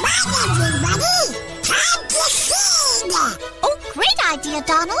 Come on, everybody. Time to feed. Oh, great idea,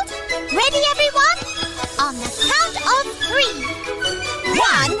 Donald. Ready, everyone? On the count of 3.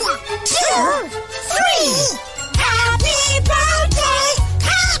 1, 2, 3. Happy birthday!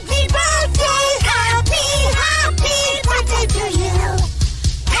 Happy birthday! Happy birthday to you!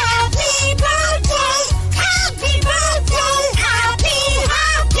 Happy birthday! Happy birthday!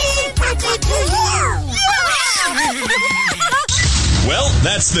 Happy birthday to you! Well,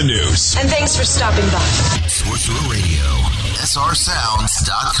 that's the news. And thanks for stopping by. Sorcerer Radio,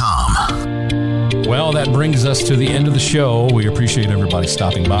 srsounds.com. Well, that brings us to the end of the show. We appreciate everybody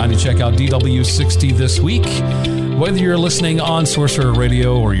stopping by to check out DW60 this week. Whether you're listening on Sorcerer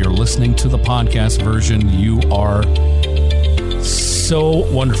Radio or you're listening to the podcast version, you are so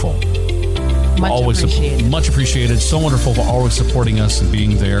wonderful. Much appreciated. So wonderful for always supporting us and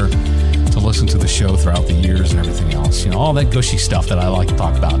being there to listen to the show throughout the years and everything else. You know, all that gushy stuff that I like to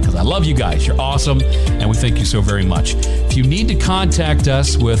talk about because I love you guys. You're awesome, and we thank you so very much. If you need to contact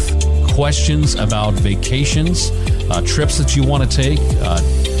us with questions about vacations, trips that you want to take,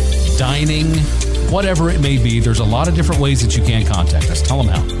 dining, whatever it may be, there's a lot of different ways that you can contact us. Tell them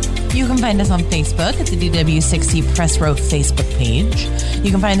how. You can find us on Facebook at the DW60 Press Row Facebook page.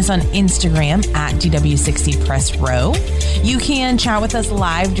 You can find us on Instagram at DW60 Press Row. You can chat with us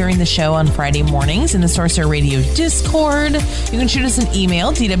live during the show on Friday mornings in the Sorcerer Radio Discord. You can shoot us an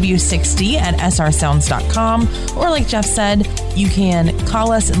email, dw60@srsounds.com. Or like Jeff said, you can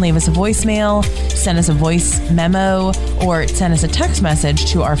call us and leave us a voicemail, send us a voice memo, or send us a text message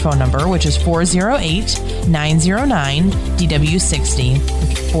to our phone number, which is 408-909-DW60.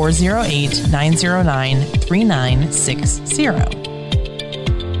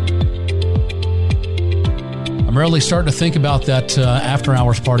 408-909-3960. I'm really starting to think about that after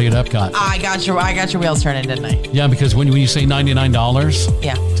hours party at Epcot. I got your wheels turning, didn't I? Yeah, because when you say $99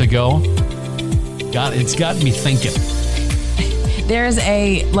 to go, it's got me thinking. There's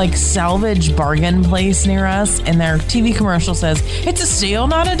a salvage bargain place near us, and their TV commercial says, "It's a steal,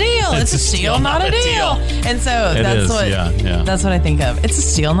 not a deal. It's a steal, not a deal." And so that's what I think of. It's a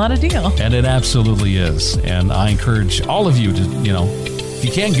steal, not a deal. And it absolutely is. And I encourage all of you to, if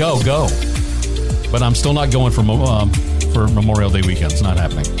you can't go. But I'm still not going for Memorial Day weekend. It's not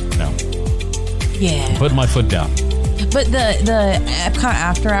happening. No. Yeah. Putting my foot down. But the Epcot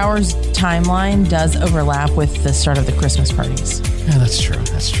After Hours timeline does overlap with the start of the Christmas parties. Yeah, that's true.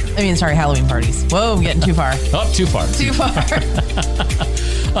 Halloween parties. Whoa, I'm getting too far. Too far. Too far.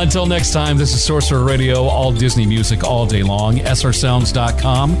 Until next time, this is Sorcerer Radio, all Disney music all day long,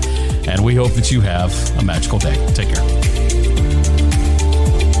 srsounds.com, and we hope that you have a magical day. Take care.